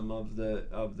symbolism of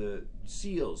the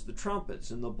seals, the trumpets,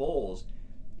 and the bowls,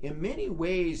 in many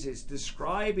ways it's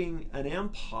describing an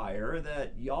empire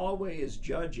that Yahweh is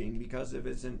judging because of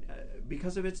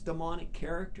its demonic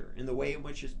character, in the way in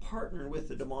which it's partnered with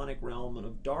the demonic realm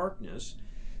of darkness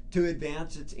to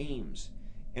advance its aims.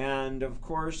 And of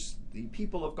course, the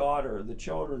people of God are the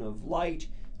children of light,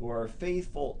 who are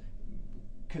faithful,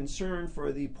 concerned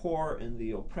for the poor and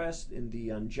the oppressed and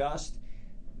the unjust.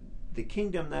 The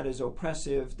kingdom that is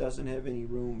oppressive doesn't have any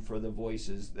room for the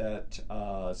voices that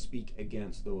speak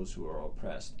against those who are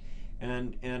oppressed.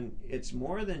 And it's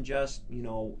more than just,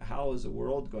 how is the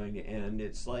world going to end?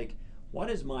 It's like, what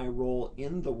is my role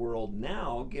in the world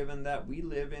now, given that we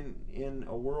live in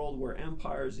a world where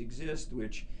empires exist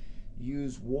which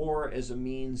use war as a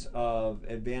means of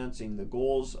advancing the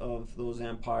goals of those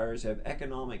empires, have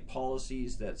economic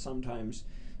policies that sometimes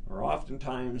or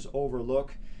oftentimes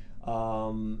overlook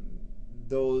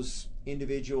those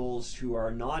individuals who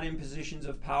are not in positions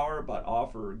of power but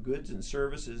offer goods and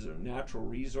services or natural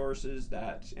resources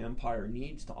that empire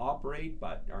needs to operate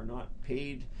but are not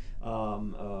paid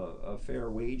a fair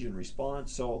wage in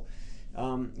response. So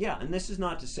and this is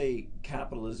not to say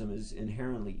capitalism is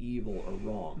inherently evil or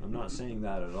wrong. I'm not saying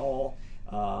that at all.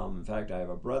 In fact, I have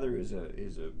a brother who's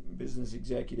a business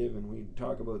executive, and we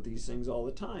talk about these things all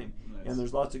the time. Nice. And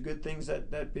there's lots of good things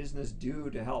that business do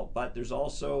to help, but there's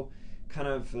also kind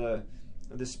of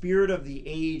the spirit of the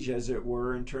age, as it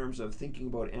were, in terms of thinking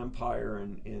about empire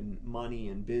and money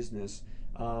and business.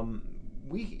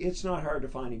 It's not hard to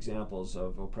find examples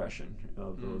of oppression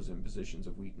of those in positions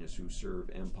of weakness who serve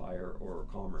empire or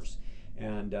commerce,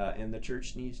 and the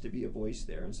church needs to be a voice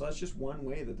there. And so that's just one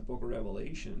way that the book of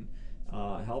Revelation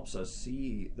helps us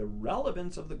see the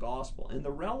relevance of the gospel and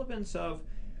the relevance of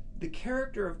the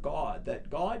character of God, that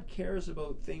God cares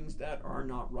about things that are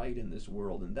not right in this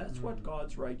world, and that's what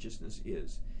God's righteousness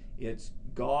is. It's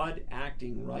God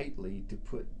acting rightly to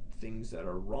put things that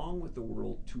are wrong with the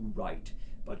world to right.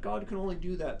 But God can only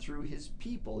do that through his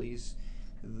people. He's,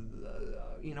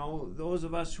 those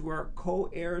of us who are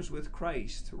co-heirs with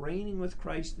Christ, reigning with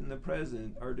Christ in the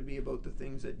present, are to be about the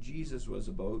things that Jesus was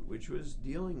about, which was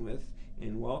dealing with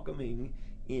and welcoming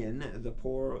in the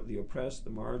poor, the oppressed,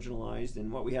 the marginalized.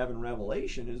 And what we have in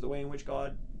Revelation is the way in which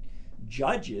God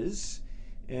judges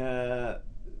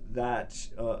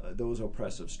those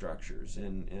oppressive structures,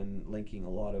 and linking a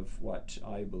lot of what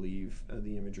I believe,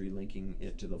 the imagery linking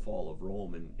it to the fall of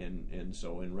Rome, and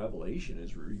so in Revelation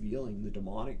is revealing the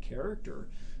demonic character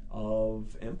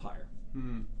of empire,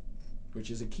 which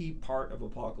is a key part of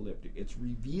apocalyptic. It's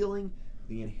revealing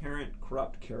the inherent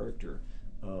corrupt character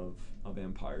of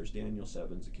empires. Daniel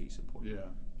 7 is a case in point.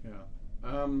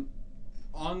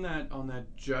 On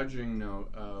that judging note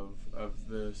of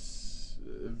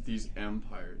these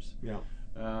empires.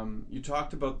 You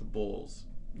talked about the bowls.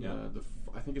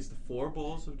 I think it's the 4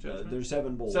 bowls of judgment. There's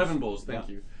 7 bowls. 7 bowls. Thank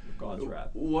you. God's wrath.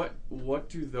 What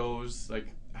do those, like?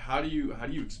 How do you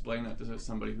explain that to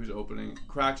somebody who's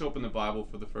cracks open the Bible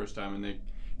for the first time and they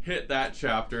hit that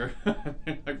chapter?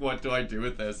 Like, what do I do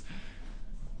with this?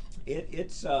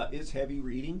 It's heavy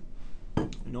reading,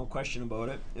 no question about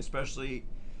it, especially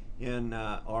in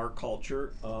our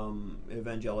culture,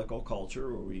 evangelical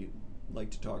culture, where we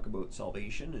like to talk about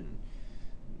salvation, and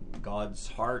God's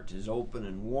heart is open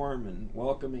and warm and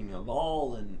welcoming of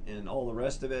all, and all the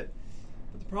rest of it.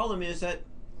 But the problem is that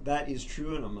is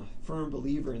true, and I'm a firm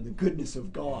believer in the goodness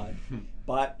of God,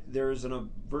 but there's an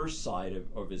adverse side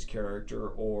of his character,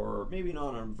 or maybe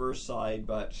not an adverse side,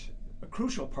 but a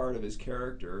crucial part of his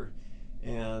character,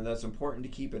 and that's important to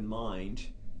keep in mind,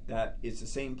 that it's the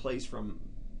same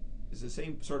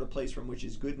sort of place from which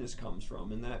his goodness comes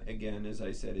from, and that, again, as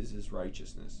I said, is his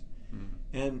righteousness.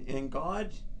 And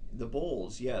God, the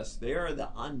bowls, yes, they are the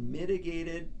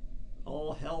unmitigated,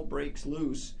 all hell breaks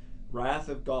loose wrath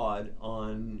of God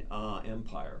on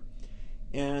empire.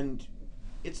 And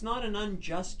it's not an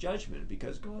unjust judgment,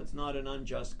 because God's not an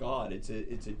unjust God. It's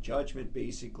a judgment,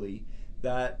 basically,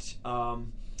 that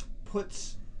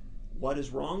puts what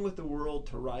is wrong with the world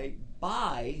to right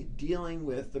by dealing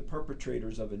with the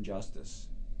perpetrators of injustice.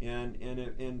 And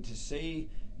to say,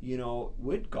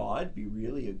 would God be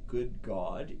really a good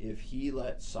God if he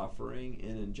let suffering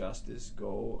and injustice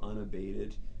go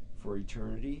unabated for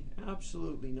eternity?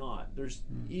 Absolutely not. There's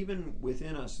even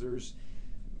within us, there's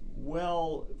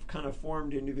well kind of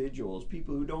formed individuals,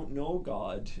 people who don't know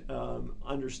God,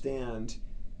 understand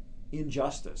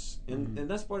injustice, and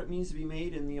that's what it means to be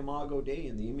made in the Imago Dei,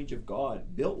 in the image of God.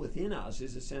 Built within us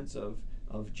is a sense of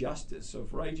justice,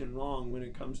 of right and wrong when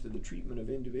it comes to the treatment of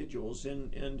individuals,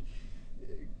 and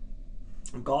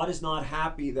God is not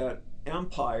happy that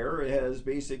empire has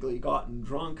basically gotten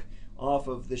drunk off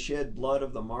of the shed blood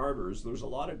of the martyrs. There's a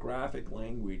lot of graphic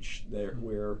language there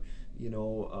where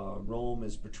Rome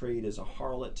is portrayed as a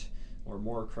harlot, or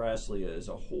more crassly as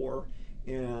a whore,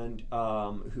 and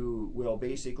who will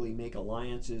basically make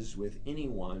alliances with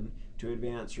anyone to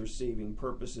advance her saving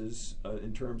purposes,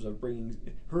 in terms of bringing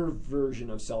her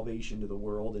version of salvation to the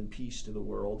world and peace to the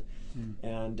world.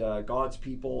 And God's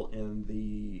people and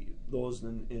those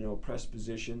in oppressed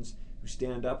positions who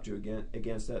stand up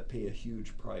against that pay a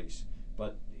huge price.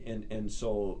 But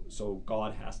so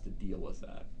God has to deal with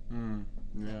that.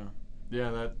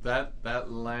 Yeah,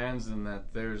 that lands in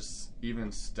that there's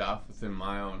even stuff within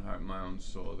my own heart, my own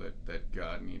soul, that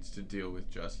God needs to deal with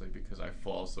justly, because I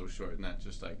fall so short. And that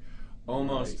just, like,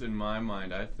 almost in my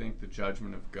mind, I think the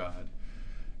judgment of God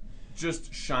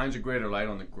just shines a greater light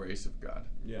on the grace of God.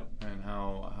 Yeah. And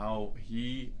how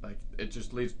he, like, it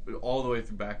just leads all the way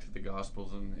through back to the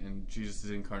Gospels and Jesus'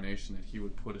 incarnation, that he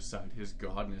would put aside his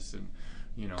godness and,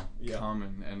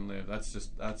 come and live. That's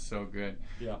so good.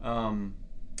 Yeah.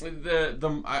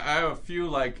 I have a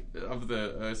few of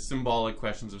the symbolic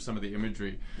questions of some of the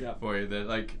imagery for you. That,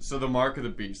 like, so the mark of the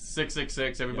beast,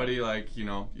 666. Everybody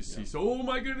you see. So, oh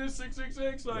my goodness,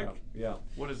 666.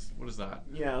 What is that?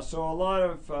 Yeah. So a lot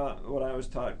of what I was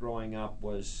taught growing up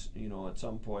was, at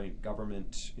some point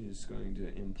government is going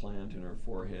to implant in our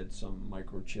forehead some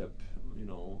microchip.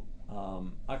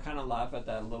 I kind of laugh at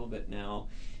that a little bit now.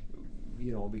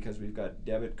 Because we've got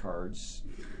debit cards,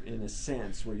 in a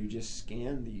sense, where you just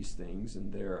scan these things,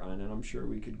 and I'm sure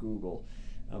we could Google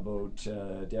about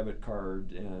debit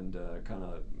card and kind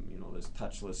of this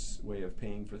touchless way of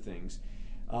paying for things.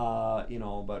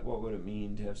 But what would it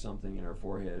mean to have something in our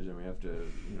forehead and we have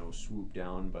to swoop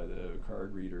down by the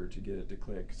card reader to get it to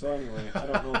click? So anyway, I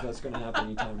don't know if that's going to happen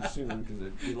anytime soon, because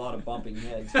there'd be a lot of bumping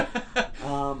heads.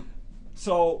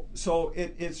 So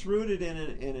it's rooted in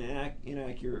an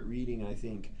inaccurate reading, I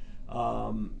think.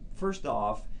 First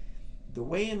off, the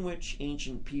way in which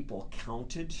ancient people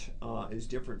counted is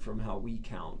different from how we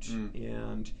count.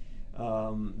 And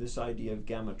this idea of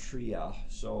gematria,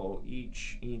 so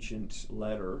each ancient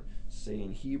letter, say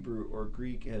in Hebrew or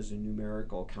Greek, has a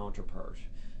numerical counterpart.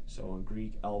 So in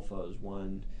Greek, alpha is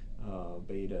 1,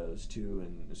 beta is 2,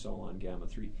 and so on, gamma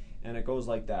 3. And it goes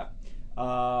like that.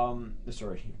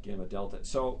 Gamma delta.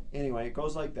 So anyway, it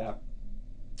goes like that.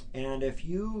 And if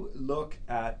you look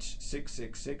at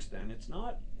 666, then it's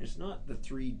not the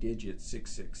 3 digits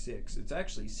 666. It's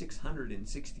actually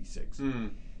 666.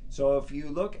 So if you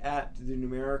look at the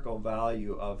numerical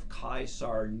value of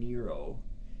Caesar Nero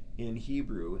in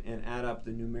Hebrew and add up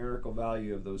the numerical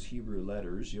value of those Hebrew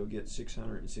letters, you'll get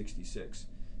 666.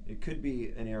 It could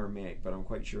be an Aramaic, but I'm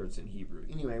quite sure it's in Hebrew.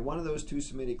 Anyway, one of those two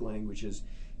Semitic languages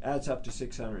adds up to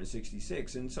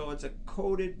 666. And so it's a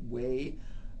coded way,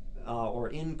 or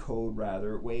in code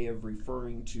rather, way of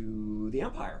referring to the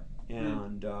empire,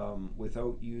 and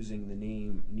without using the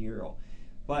name Nero.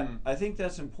 But I think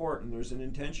that's important. There's an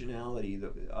intentionality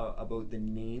about the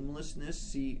namelessness.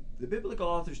 See, the biblical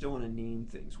authors don't want to name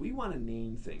things. We want to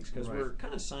name things because we're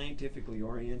kind of scientifically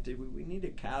oriented. We need to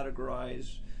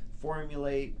categorize,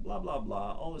 formulate, blah, blah,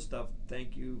 blah, all this stuff.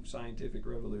 Thank you, scientific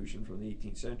revolution from the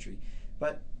 18th century.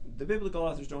 But the biblical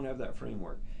authors don't have that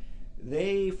framework.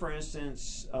 They, for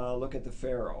instance, look at the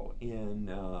Pharaoh in,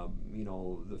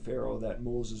 the Pharaoh that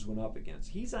Moses went up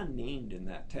against. He's unnamed in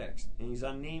that text, and he's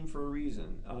unnamed for a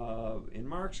reason. In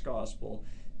Mark's Gospel,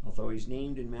 although he's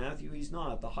named in Matthew, he's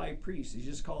not. The high priest, he's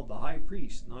just called the high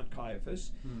priest, not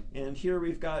Caiaphas. And here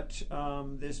we've got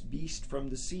this beast from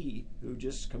the sea who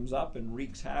just comes up and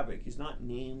wreaks havoc. He's not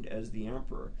named as the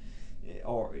emperor.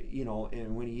 Or,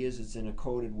 and when he is, it's in a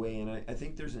coded way. And I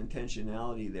think there's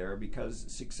intentionality there, because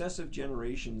successive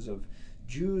generations of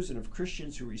Jews and of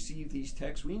Christians who receive these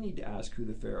texts, we need to ask who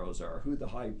the pharaohs are, who the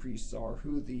high priests are,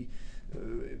 who the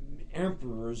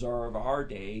emperors are of our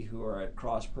day, who are at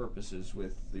cross purposes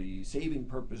with the saving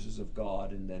purposes of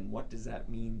God. And then what does that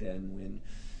mean then when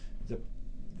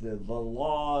the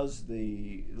laws,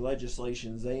 the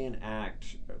legislations they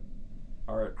enact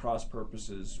are at cross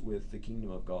purposes with the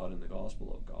kingdom of God and the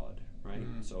gospel of God, right?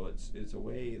 So it's a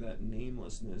way that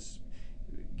namelessness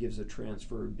gives a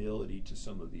transferability to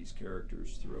some of these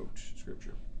characters throughout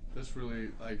Scripture. That's really,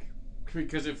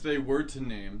 because if they were to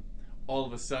name, all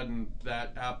of a sudden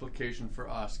that application for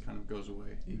us kind of goes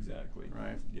away. Exactly.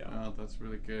 Right? Yeah. Oh, that's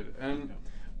really good. And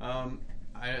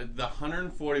the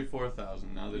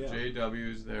 144,000, now the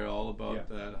JWs, they're all about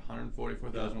that.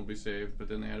 144,000 will be saved, but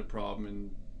then they had a problem,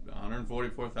 and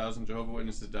 144,000 Jehovah's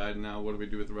Witnesses died, and now what do we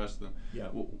do with the rest of them? Yeah.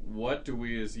 What do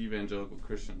we as evangelical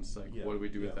Christians, what do we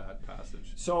do with that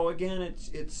passage? So again,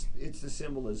 it's the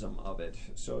symbolism of it.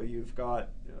 So you've got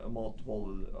a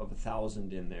multiple of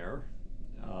 1,000 in there,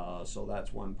 so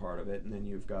that's one part of it, and then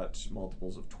you've got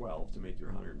multiples of 12 to make your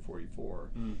 144.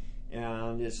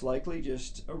 And it's likely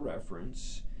just a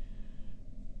reference.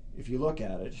 If you look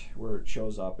at it, where it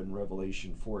shows up in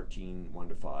Revelation 14,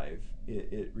 1-5,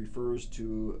 it refers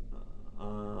to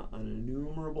an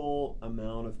innumerable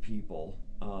amount of people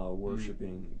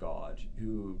worshiping God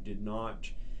who did not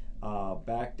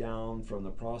back down from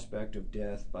the prospect of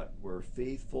death, but were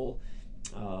faithful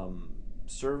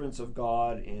servants of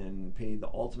God and paid the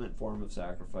ultimate form of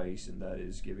sacrifice, and that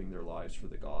is giving their lives for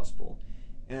the gospel.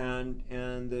 And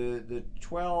the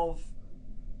 12...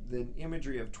 the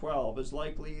imagery of 12 is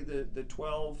likely the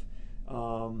 12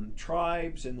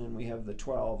 tribes, and then we have the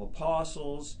 12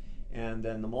 apostles, and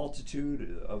then the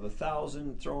multitude of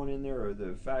 1,000 thrown in there, or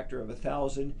the factor of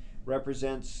 1,000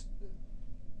 represents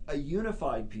a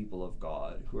unified people of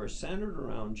God who are centered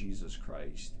around Jesus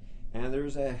Christ. And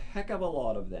there's a heck of a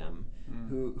lot of them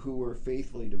who were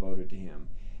faithfully devoted to him.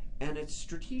 And it's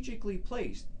strategically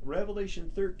placed. Revelation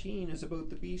 13 is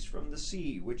about the beast from the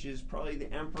sea, which is probably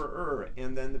the emperor,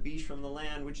 and then the beast from the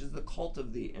land, which is the cult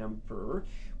of the emperor,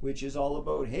 which is all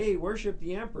about, hey, worship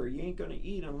the emperor. You ain't going to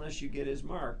eat unless you get his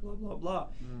mark, blah, blah, blah.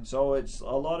 So it's a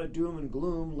lot of doom and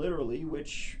gloom, literally,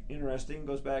 which, interesting,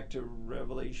 goes back to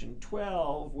Revelation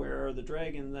 12, where the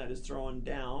dragon that is thrown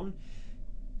down,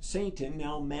 Satan,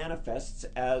 now manifests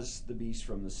as the beast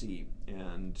from the sea,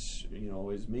 and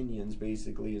his minions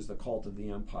basically is the cult of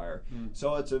the empire.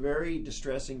 So it's a very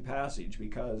distressing passage,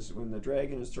 because when the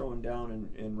dragon is thrown down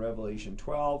in Revelation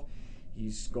 12,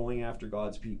 he's going after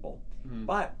God's people.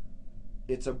 But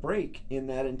it's a break in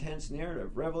that intense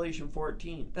narrative. Revelation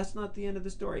 14, that's not the end of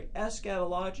the story.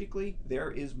 Eschatologically,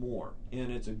 there is more,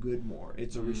 and it's a good more.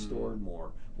 It's a restored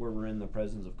more, where we're in the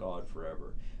presence of God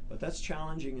forever. But that's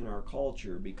challenging in our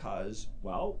culture because,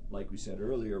 well, like we said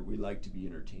earlier, we like to be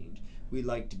entertained. We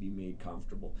like to be made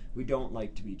comfortable. We don't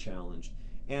like to be challenged.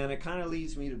 And it kind of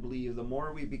leads me to believe the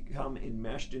more we become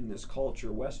enmeshed in this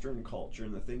culture, Western culture,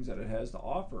 and the things that it has to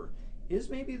offer, is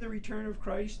maybe the return of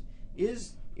Christ,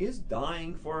 is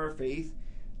dying for our faith,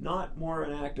 not more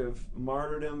an act of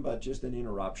martyrdom, but just an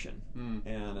interruption.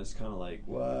 And it's kind of like,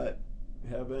 what?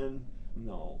 Heaven?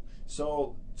 No.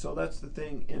 So that's the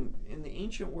thing. In the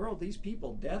ancient world, these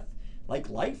people, death, like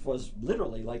life, was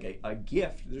literally like a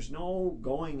gift. There's no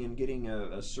going and getting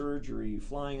a surgery,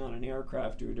 flying on an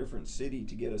aircraft to a different city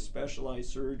to get a specialized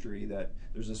surgery that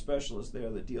there's a specialist there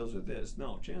that deals with this.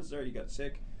 No, chances are you got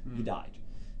sick, you died.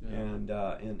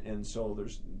 Yeah. And so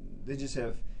they just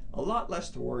have a lot less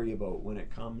to worry about when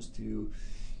it comes to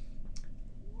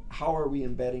how are we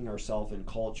embedding ourselves in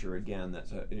culture, again,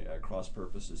 that's across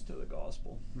purposes to the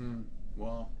gospel.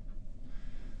 Well,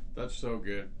 that's so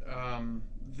good.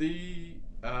 The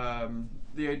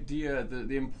idea,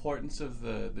 the importance of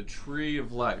the tree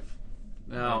of life.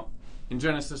 Now, in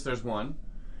Genesis, there's one,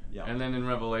 and then in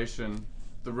Revelation,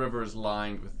 the river is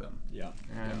lined with them.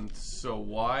 So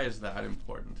why is that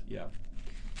important?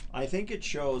 I think it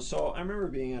shows. So I remember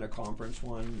being at a conference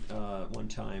one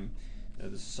time,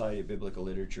 the Society of Biblical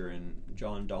Literature, and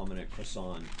John Dominic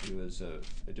Crossan, who has a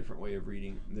different way of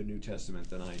reading the New Testament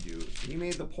than I do. He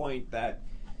made the point that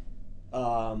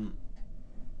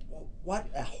what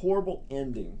a horrible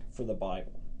ending for the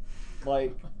Bible.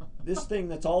 Like, this thing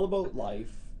that's all about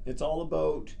life, it's all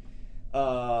about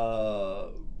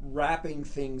wrapping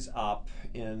things up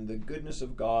and the goodness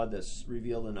of God that's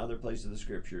revealed in other places of the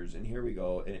Scriptures, and here we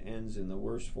go, it ends in the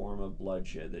worst form of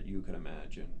bloodshed that you can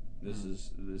imagine. This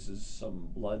is some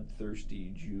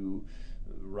bloodthirsty Jew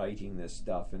writing this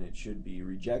stuff, and it should be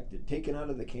rejected, taken out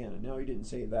of the canon. Now, he didn't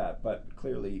say that, but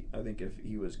clearly, I think if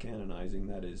he was canonizing,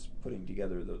 that is, putting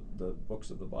together the books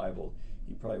of the Bible,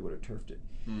 he probably would have turfed it.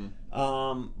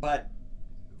 But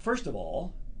first of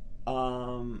all,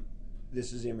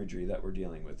 this is imagery that we're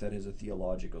dealing with that has a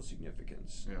theological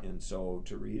significance, and so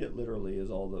to read it literally is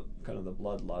all the kind of the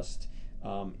bloodlust.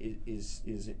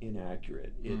 Is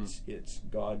inaccurate. It's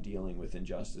God dealing with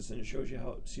injustice, and it shows you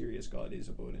how serious God is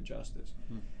about injustice.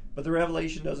 But the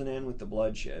revelation doesn't end with the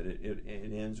bloodshed.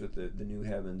 It ends with the new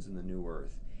heavens and the new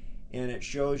earth, and it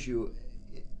shows you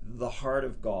the heart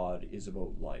of God is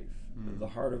about life. The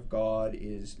heart of God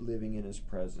is living in His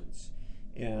presence,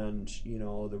 and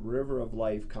the river of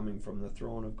life coming from the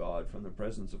throne of God, from the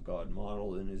presence of God,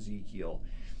 modeled in Ezekiel,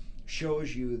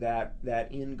 shows you that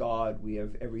in God we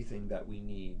have everything that we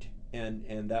need,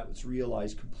 and that was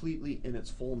realized completely in its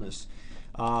fullness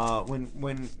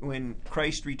when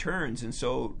Christ returns. And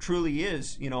so truly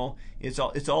is, it's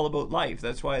all about life.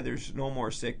 That's why there's no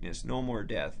more sickness, no more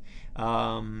death.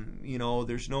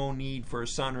 There's no need for a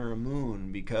sun or a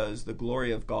moon, because the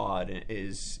glory of God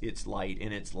is its light,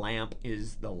 and its lamp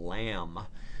is the Lamb.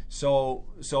 So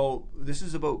this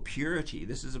is about purity.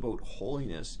 This is about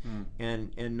holiness,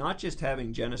 and not just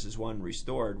having Genesis 1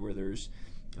 restored, where there's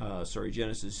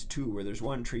Genesis 2, where there's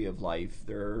one tree of life.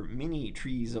 There are many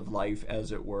trees of life,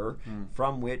 as it were,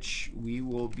 from which we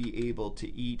will be able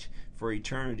to eat for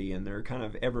eternity, and they're kind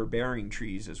of ever-bearing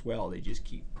trees as well. They just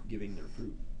keep giving their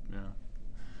fruit. Yeah.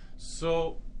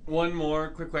 So one more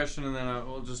quick question, and then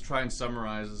we'll just try and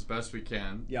summarize as best we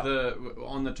can.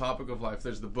 On the topic of life,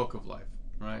 there's the book of life.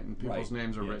 Right, and people's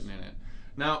names are written in it.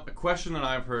 Now, a question that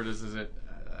I've heard is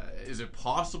it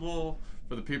possible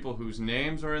for the people whose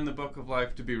names are in the book of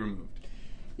life to be removed?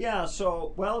 Yeah,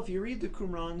 so, if you read the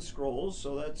Qumran scrolls,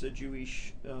 so that's a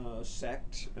Jewish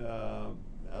sect, a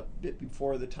bit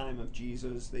before the time of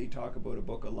Jesus, they talk about a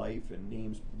book of life and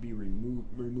names be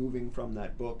removing from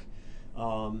that book.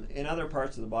 In other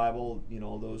parts of the Bible,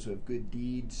 those who have good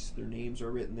deeds, their names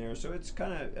are written there, so it's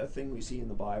kind of a thing we see in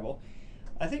the Bible.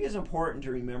 I think it's important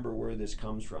to remember where this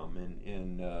comes from.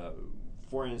 And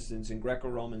for instance, in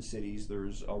Greco-Roman cities,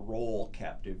 there's a roll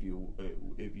kept, if you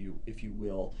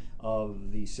will,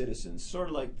 of the citizens. Sort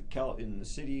of like in the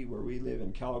city where we live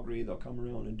in Calgary, they'll come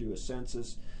around and do a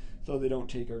census. So they don't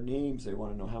take our names. They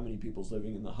want to know how many people's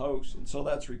living in the house, and so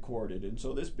that's recorded. And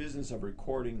so this business of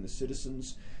recording the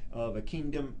citizens of a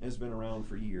kingdom has been around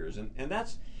for years, and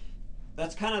that's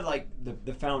kind of like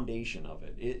the foundation of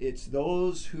it. It's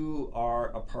those who are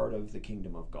a part of the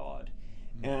kingdom of God.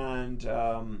 And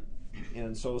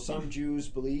so some Jews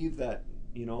believe that,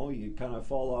 you kind of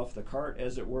fall off the cart,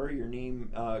 as it were, your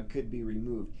name could be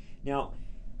removed. Now,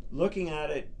 looking at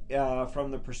it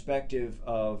from the perspective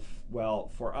of,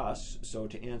 for us, so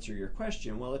to answer your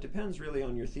question, it depends really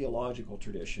on your theological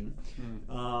tradition.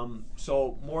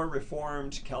 So more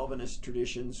Reformed Calvinist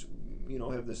traditions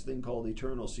have this thing called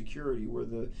eternal security,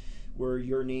 where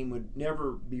your name would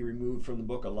never be removed from the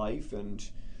book of life. And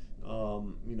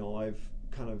I've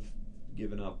kind of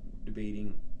given up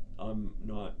debating. I'm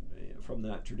not from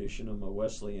that tradition. I'm a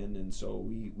Wesleyan, and so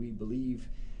we believe,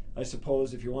 I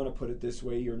suppose, if you want to put it this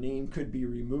way, your name could be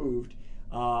removed.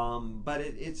 But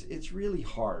it's really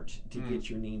hard to get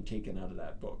your name taken out of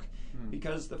that book,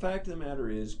 because the fact of the matter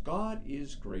is, God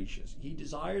is gracious. He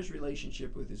desires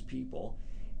relationship with his people,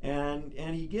 and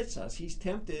he gets us. He's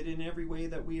tempted in every way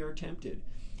that we are tempted.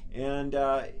 And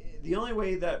the only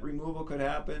way that removal could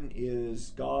happen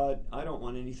is, God, I don't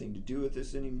want anything to do with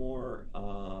this anymore.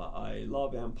 I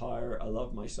love empire. I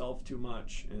love myself too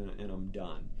much, and I'm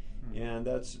done. And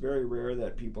that's very rare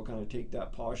that people kind of take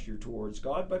that posture towards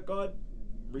God, but God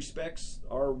respects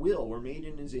our will. We're made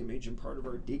in his image, and part of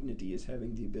our dignity is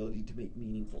having the ability to make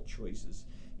meaningful choices,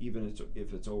 even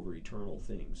if it's over eternal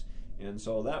things. And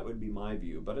so that would be my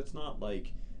view. But it's not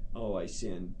like, oh, I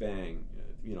sinned, bang,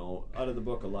 out of the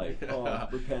book of life. Oh, I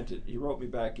repented. He wrote me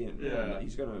back in. Yeah.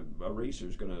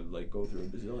 Eraser's gonna like go through a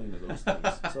bazillion of those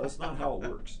things. So that's not how it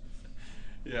works.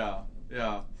 Yeah.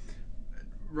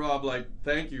 Rob,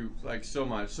 thank you, so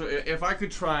much. So if I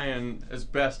could try and, as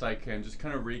best I can, just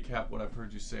kind of recap what I've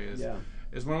heard you say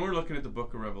is when we're looking at the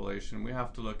book of Revelation, we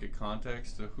have to look at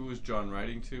context. Who is John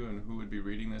writing to, and who would be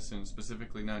reading this in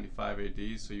specifically 95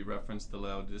 AD? So you referenced the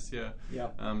Laodicea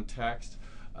text.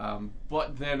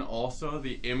 But then also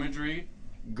the imagery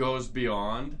goes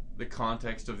beyond the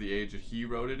context of the age that he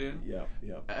wrote it in.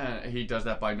 He does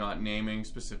that by not naming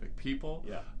specific people.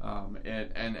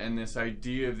 And this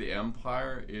idea of the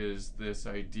empire is this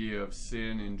idea of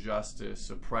sin, injustice,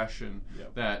 oppression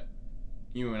that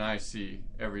you and I see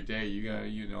every day.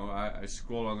 I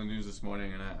scroll on the news this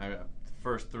morning, and I the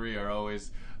first three are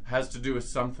always has to do with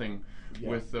something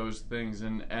with those things.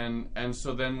 And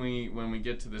so then when we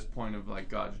get to this point of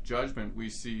God's judgment,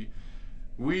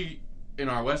 we in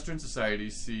our Western society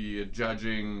see a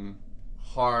judging,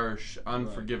 harsh,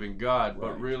 unforgiving God,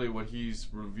 but really what he's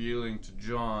revealing to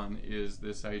John is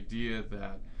this idea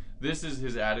that this is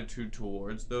his attitude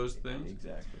towards those things,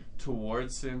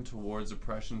 towards sin, towards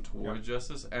oppression, towards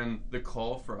justice, and the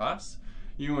call for us,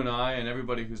 you and I and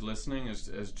everybody who's listening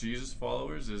as Jesus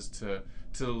followers, is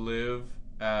to live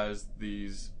as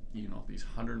these these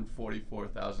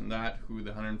 144,000. That who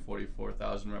the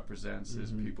 144,000 represents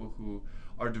is people who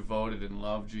are devoted and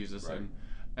love Jesus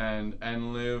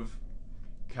and live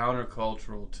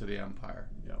countercultural to the empire.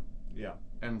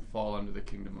 And fall under the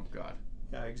kingdom of God.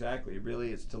 Yeah, exactly.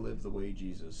 Really, it's to live the way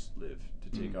Jesus lived,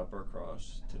 to take up our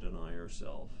cross, to deny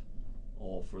ourselves,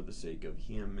 all for the sake of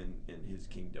him and his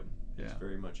kingdom. It's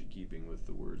very much in keeping with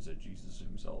the words that Jesus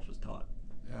himself has taught.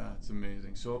 Yeah, it's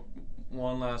amazing. So,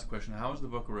 one last question. How has the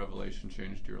book of Revelation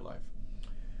changed your life?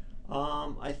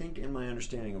 I think in my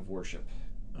understanding of worship.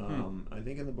 I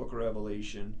think in the book of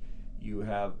Revelation, you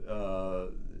have,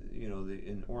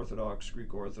 in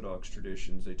Greek Orthodox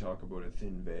traditions, they talk about a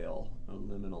thin veil, a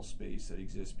liminal space that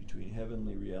exists between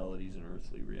heavenly realities and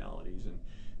earthly realities.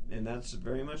 And that's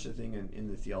very much a thing in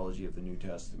the theology of the New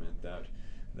Testament,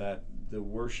 that the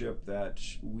worship that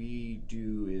we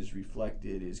do is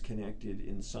reflected, is connected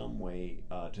in some way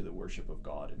to the worship of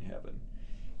God in heaven.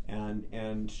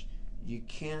 And you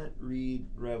can't read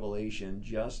Revelation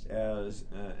just as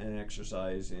an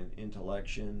exercise in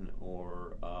intellection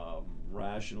or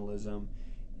rationalism.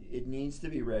 It needs to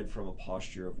be read from a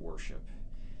posture of worship.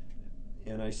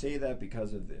 And I say that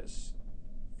because of this.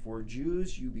 For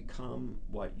Jews, you become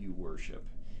what you worship.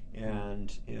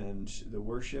 And the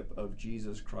worship of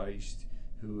Jesus Christ,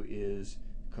 who is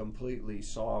completely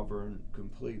sovereign,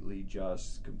 completely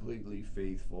just, completely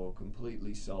faithful,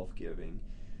 completely self-giving,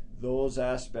 those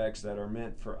aspects that are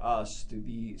meant for us to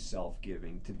be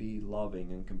self-giving, to be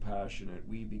loving and compassionate,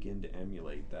 we begin to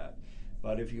emulate that.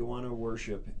 But if you want to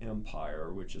worship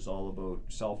empire, which is all about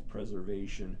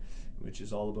self-preservation, which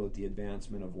is all about the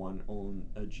advancement of one's own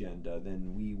agenda,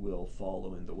 then we will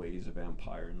follow in the ways of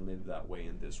empire and live that way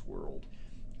in this world.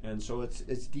 And so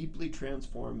it's deeply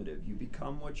transformative. You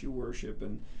become what you worship,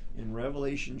 and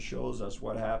Revelation shows us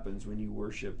what happens when you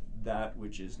worship that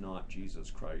which is not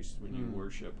Jesus Christ, when you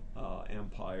worship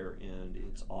empire and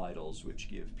its idols, which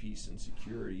give peace and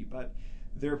security. But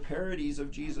they're parodies of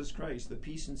Jesus Christ. The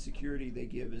peace and security they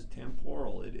give is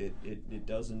temporal. It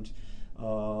doesn't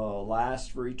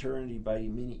last for eternity by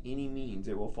any means.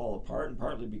 It will fall apart, and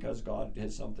partly because God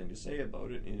has something to say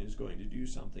about it and is going to do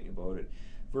something about it,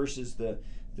 versus the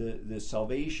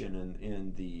salvation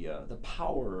and the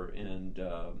power and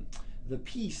the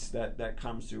peace that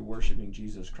comes through worshiping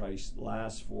Jesus Christ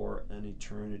lasts for an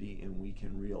eternity, and we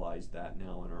can realize that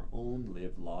now in our own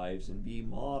lived lives and be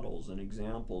models and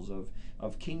examples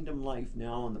of kingdom life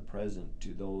now in the present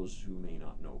to those who may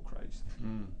not know Christ.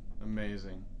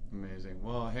 Amazing. Amazing.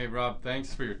 Well, hey, Rob,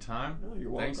 thanks for your time. No, you're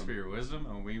welcome. Thanks for your wisdom,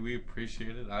 and we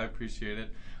appreciate it. I appreciate it.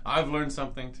 I've learned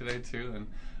something today too,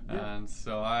 and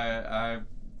so I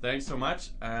thanks so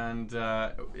much. And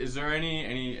is there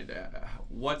any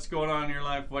what's going on in your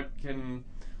life? What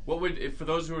would, if for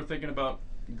those who are thinking about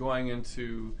going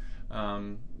into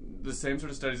the same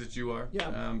sort of studies that you are,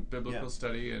 biblical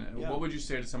study, and what would you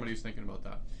say to somebody who's thinking about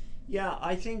that? Yeah,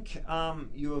 I think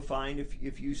you will find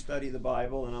if you study the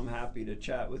Bible, and I'm happy to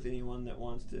chat with anyone that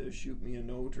wants to shoot me a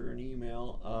note or an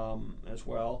email as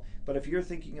well. But if you're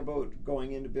thinking about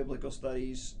going into biblical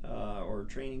studies or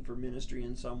training for ministry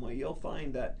in some way, you'll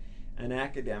find that an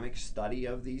academic study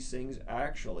of these things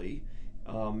actually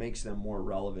makes them more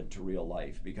relevant to real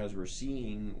life, because we're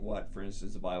seeing what, for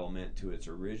instance, the Bible meant to its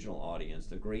original audience,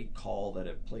 the great call that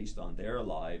it placed on their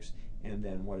lives, and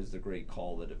then what is the great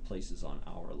call that it places on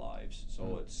our lives.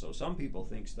 So so some people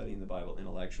think studying the Bible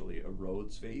intellectually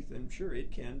erodes faith, and sure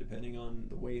it can, depending on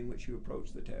the way in which you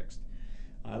approach the text.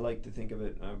 I like to think of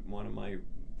it, one of my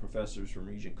professors from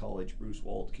Regent College, Bruce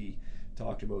Waltke,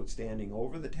 talked about standing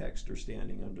over the text or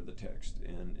standing under the text,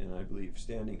 and I believe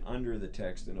standing under the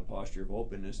text in a posture of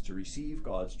openness to receive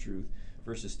God's truth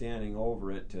versus standing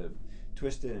over it to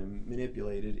twist it and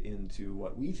manipulate it into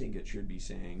what we think it should be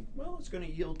saying, well, it's going to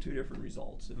yield two different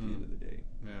results at the end of the day.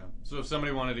 Yeah. So if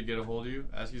somebody wanted to get a hold of you,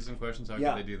 ask you some questions, how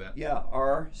could they do that? Yeah,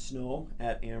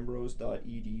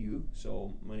 rsnow@ambrose.edu.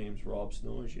 So my name's Rob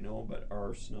Snow, as you know, but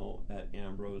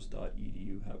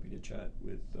rsnow@ambrose.edu. Happy to chat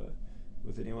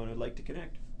with anyone who'd like to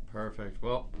connect. Perfect.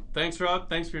 Well, thanks, Rob.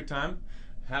 Thanks for your time.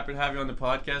 Happy to have you on the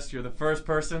podcast. You're the first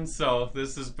person, so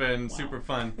this has been super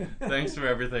fun. Thanks for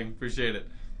everything. Appreciate it.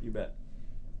 You bet.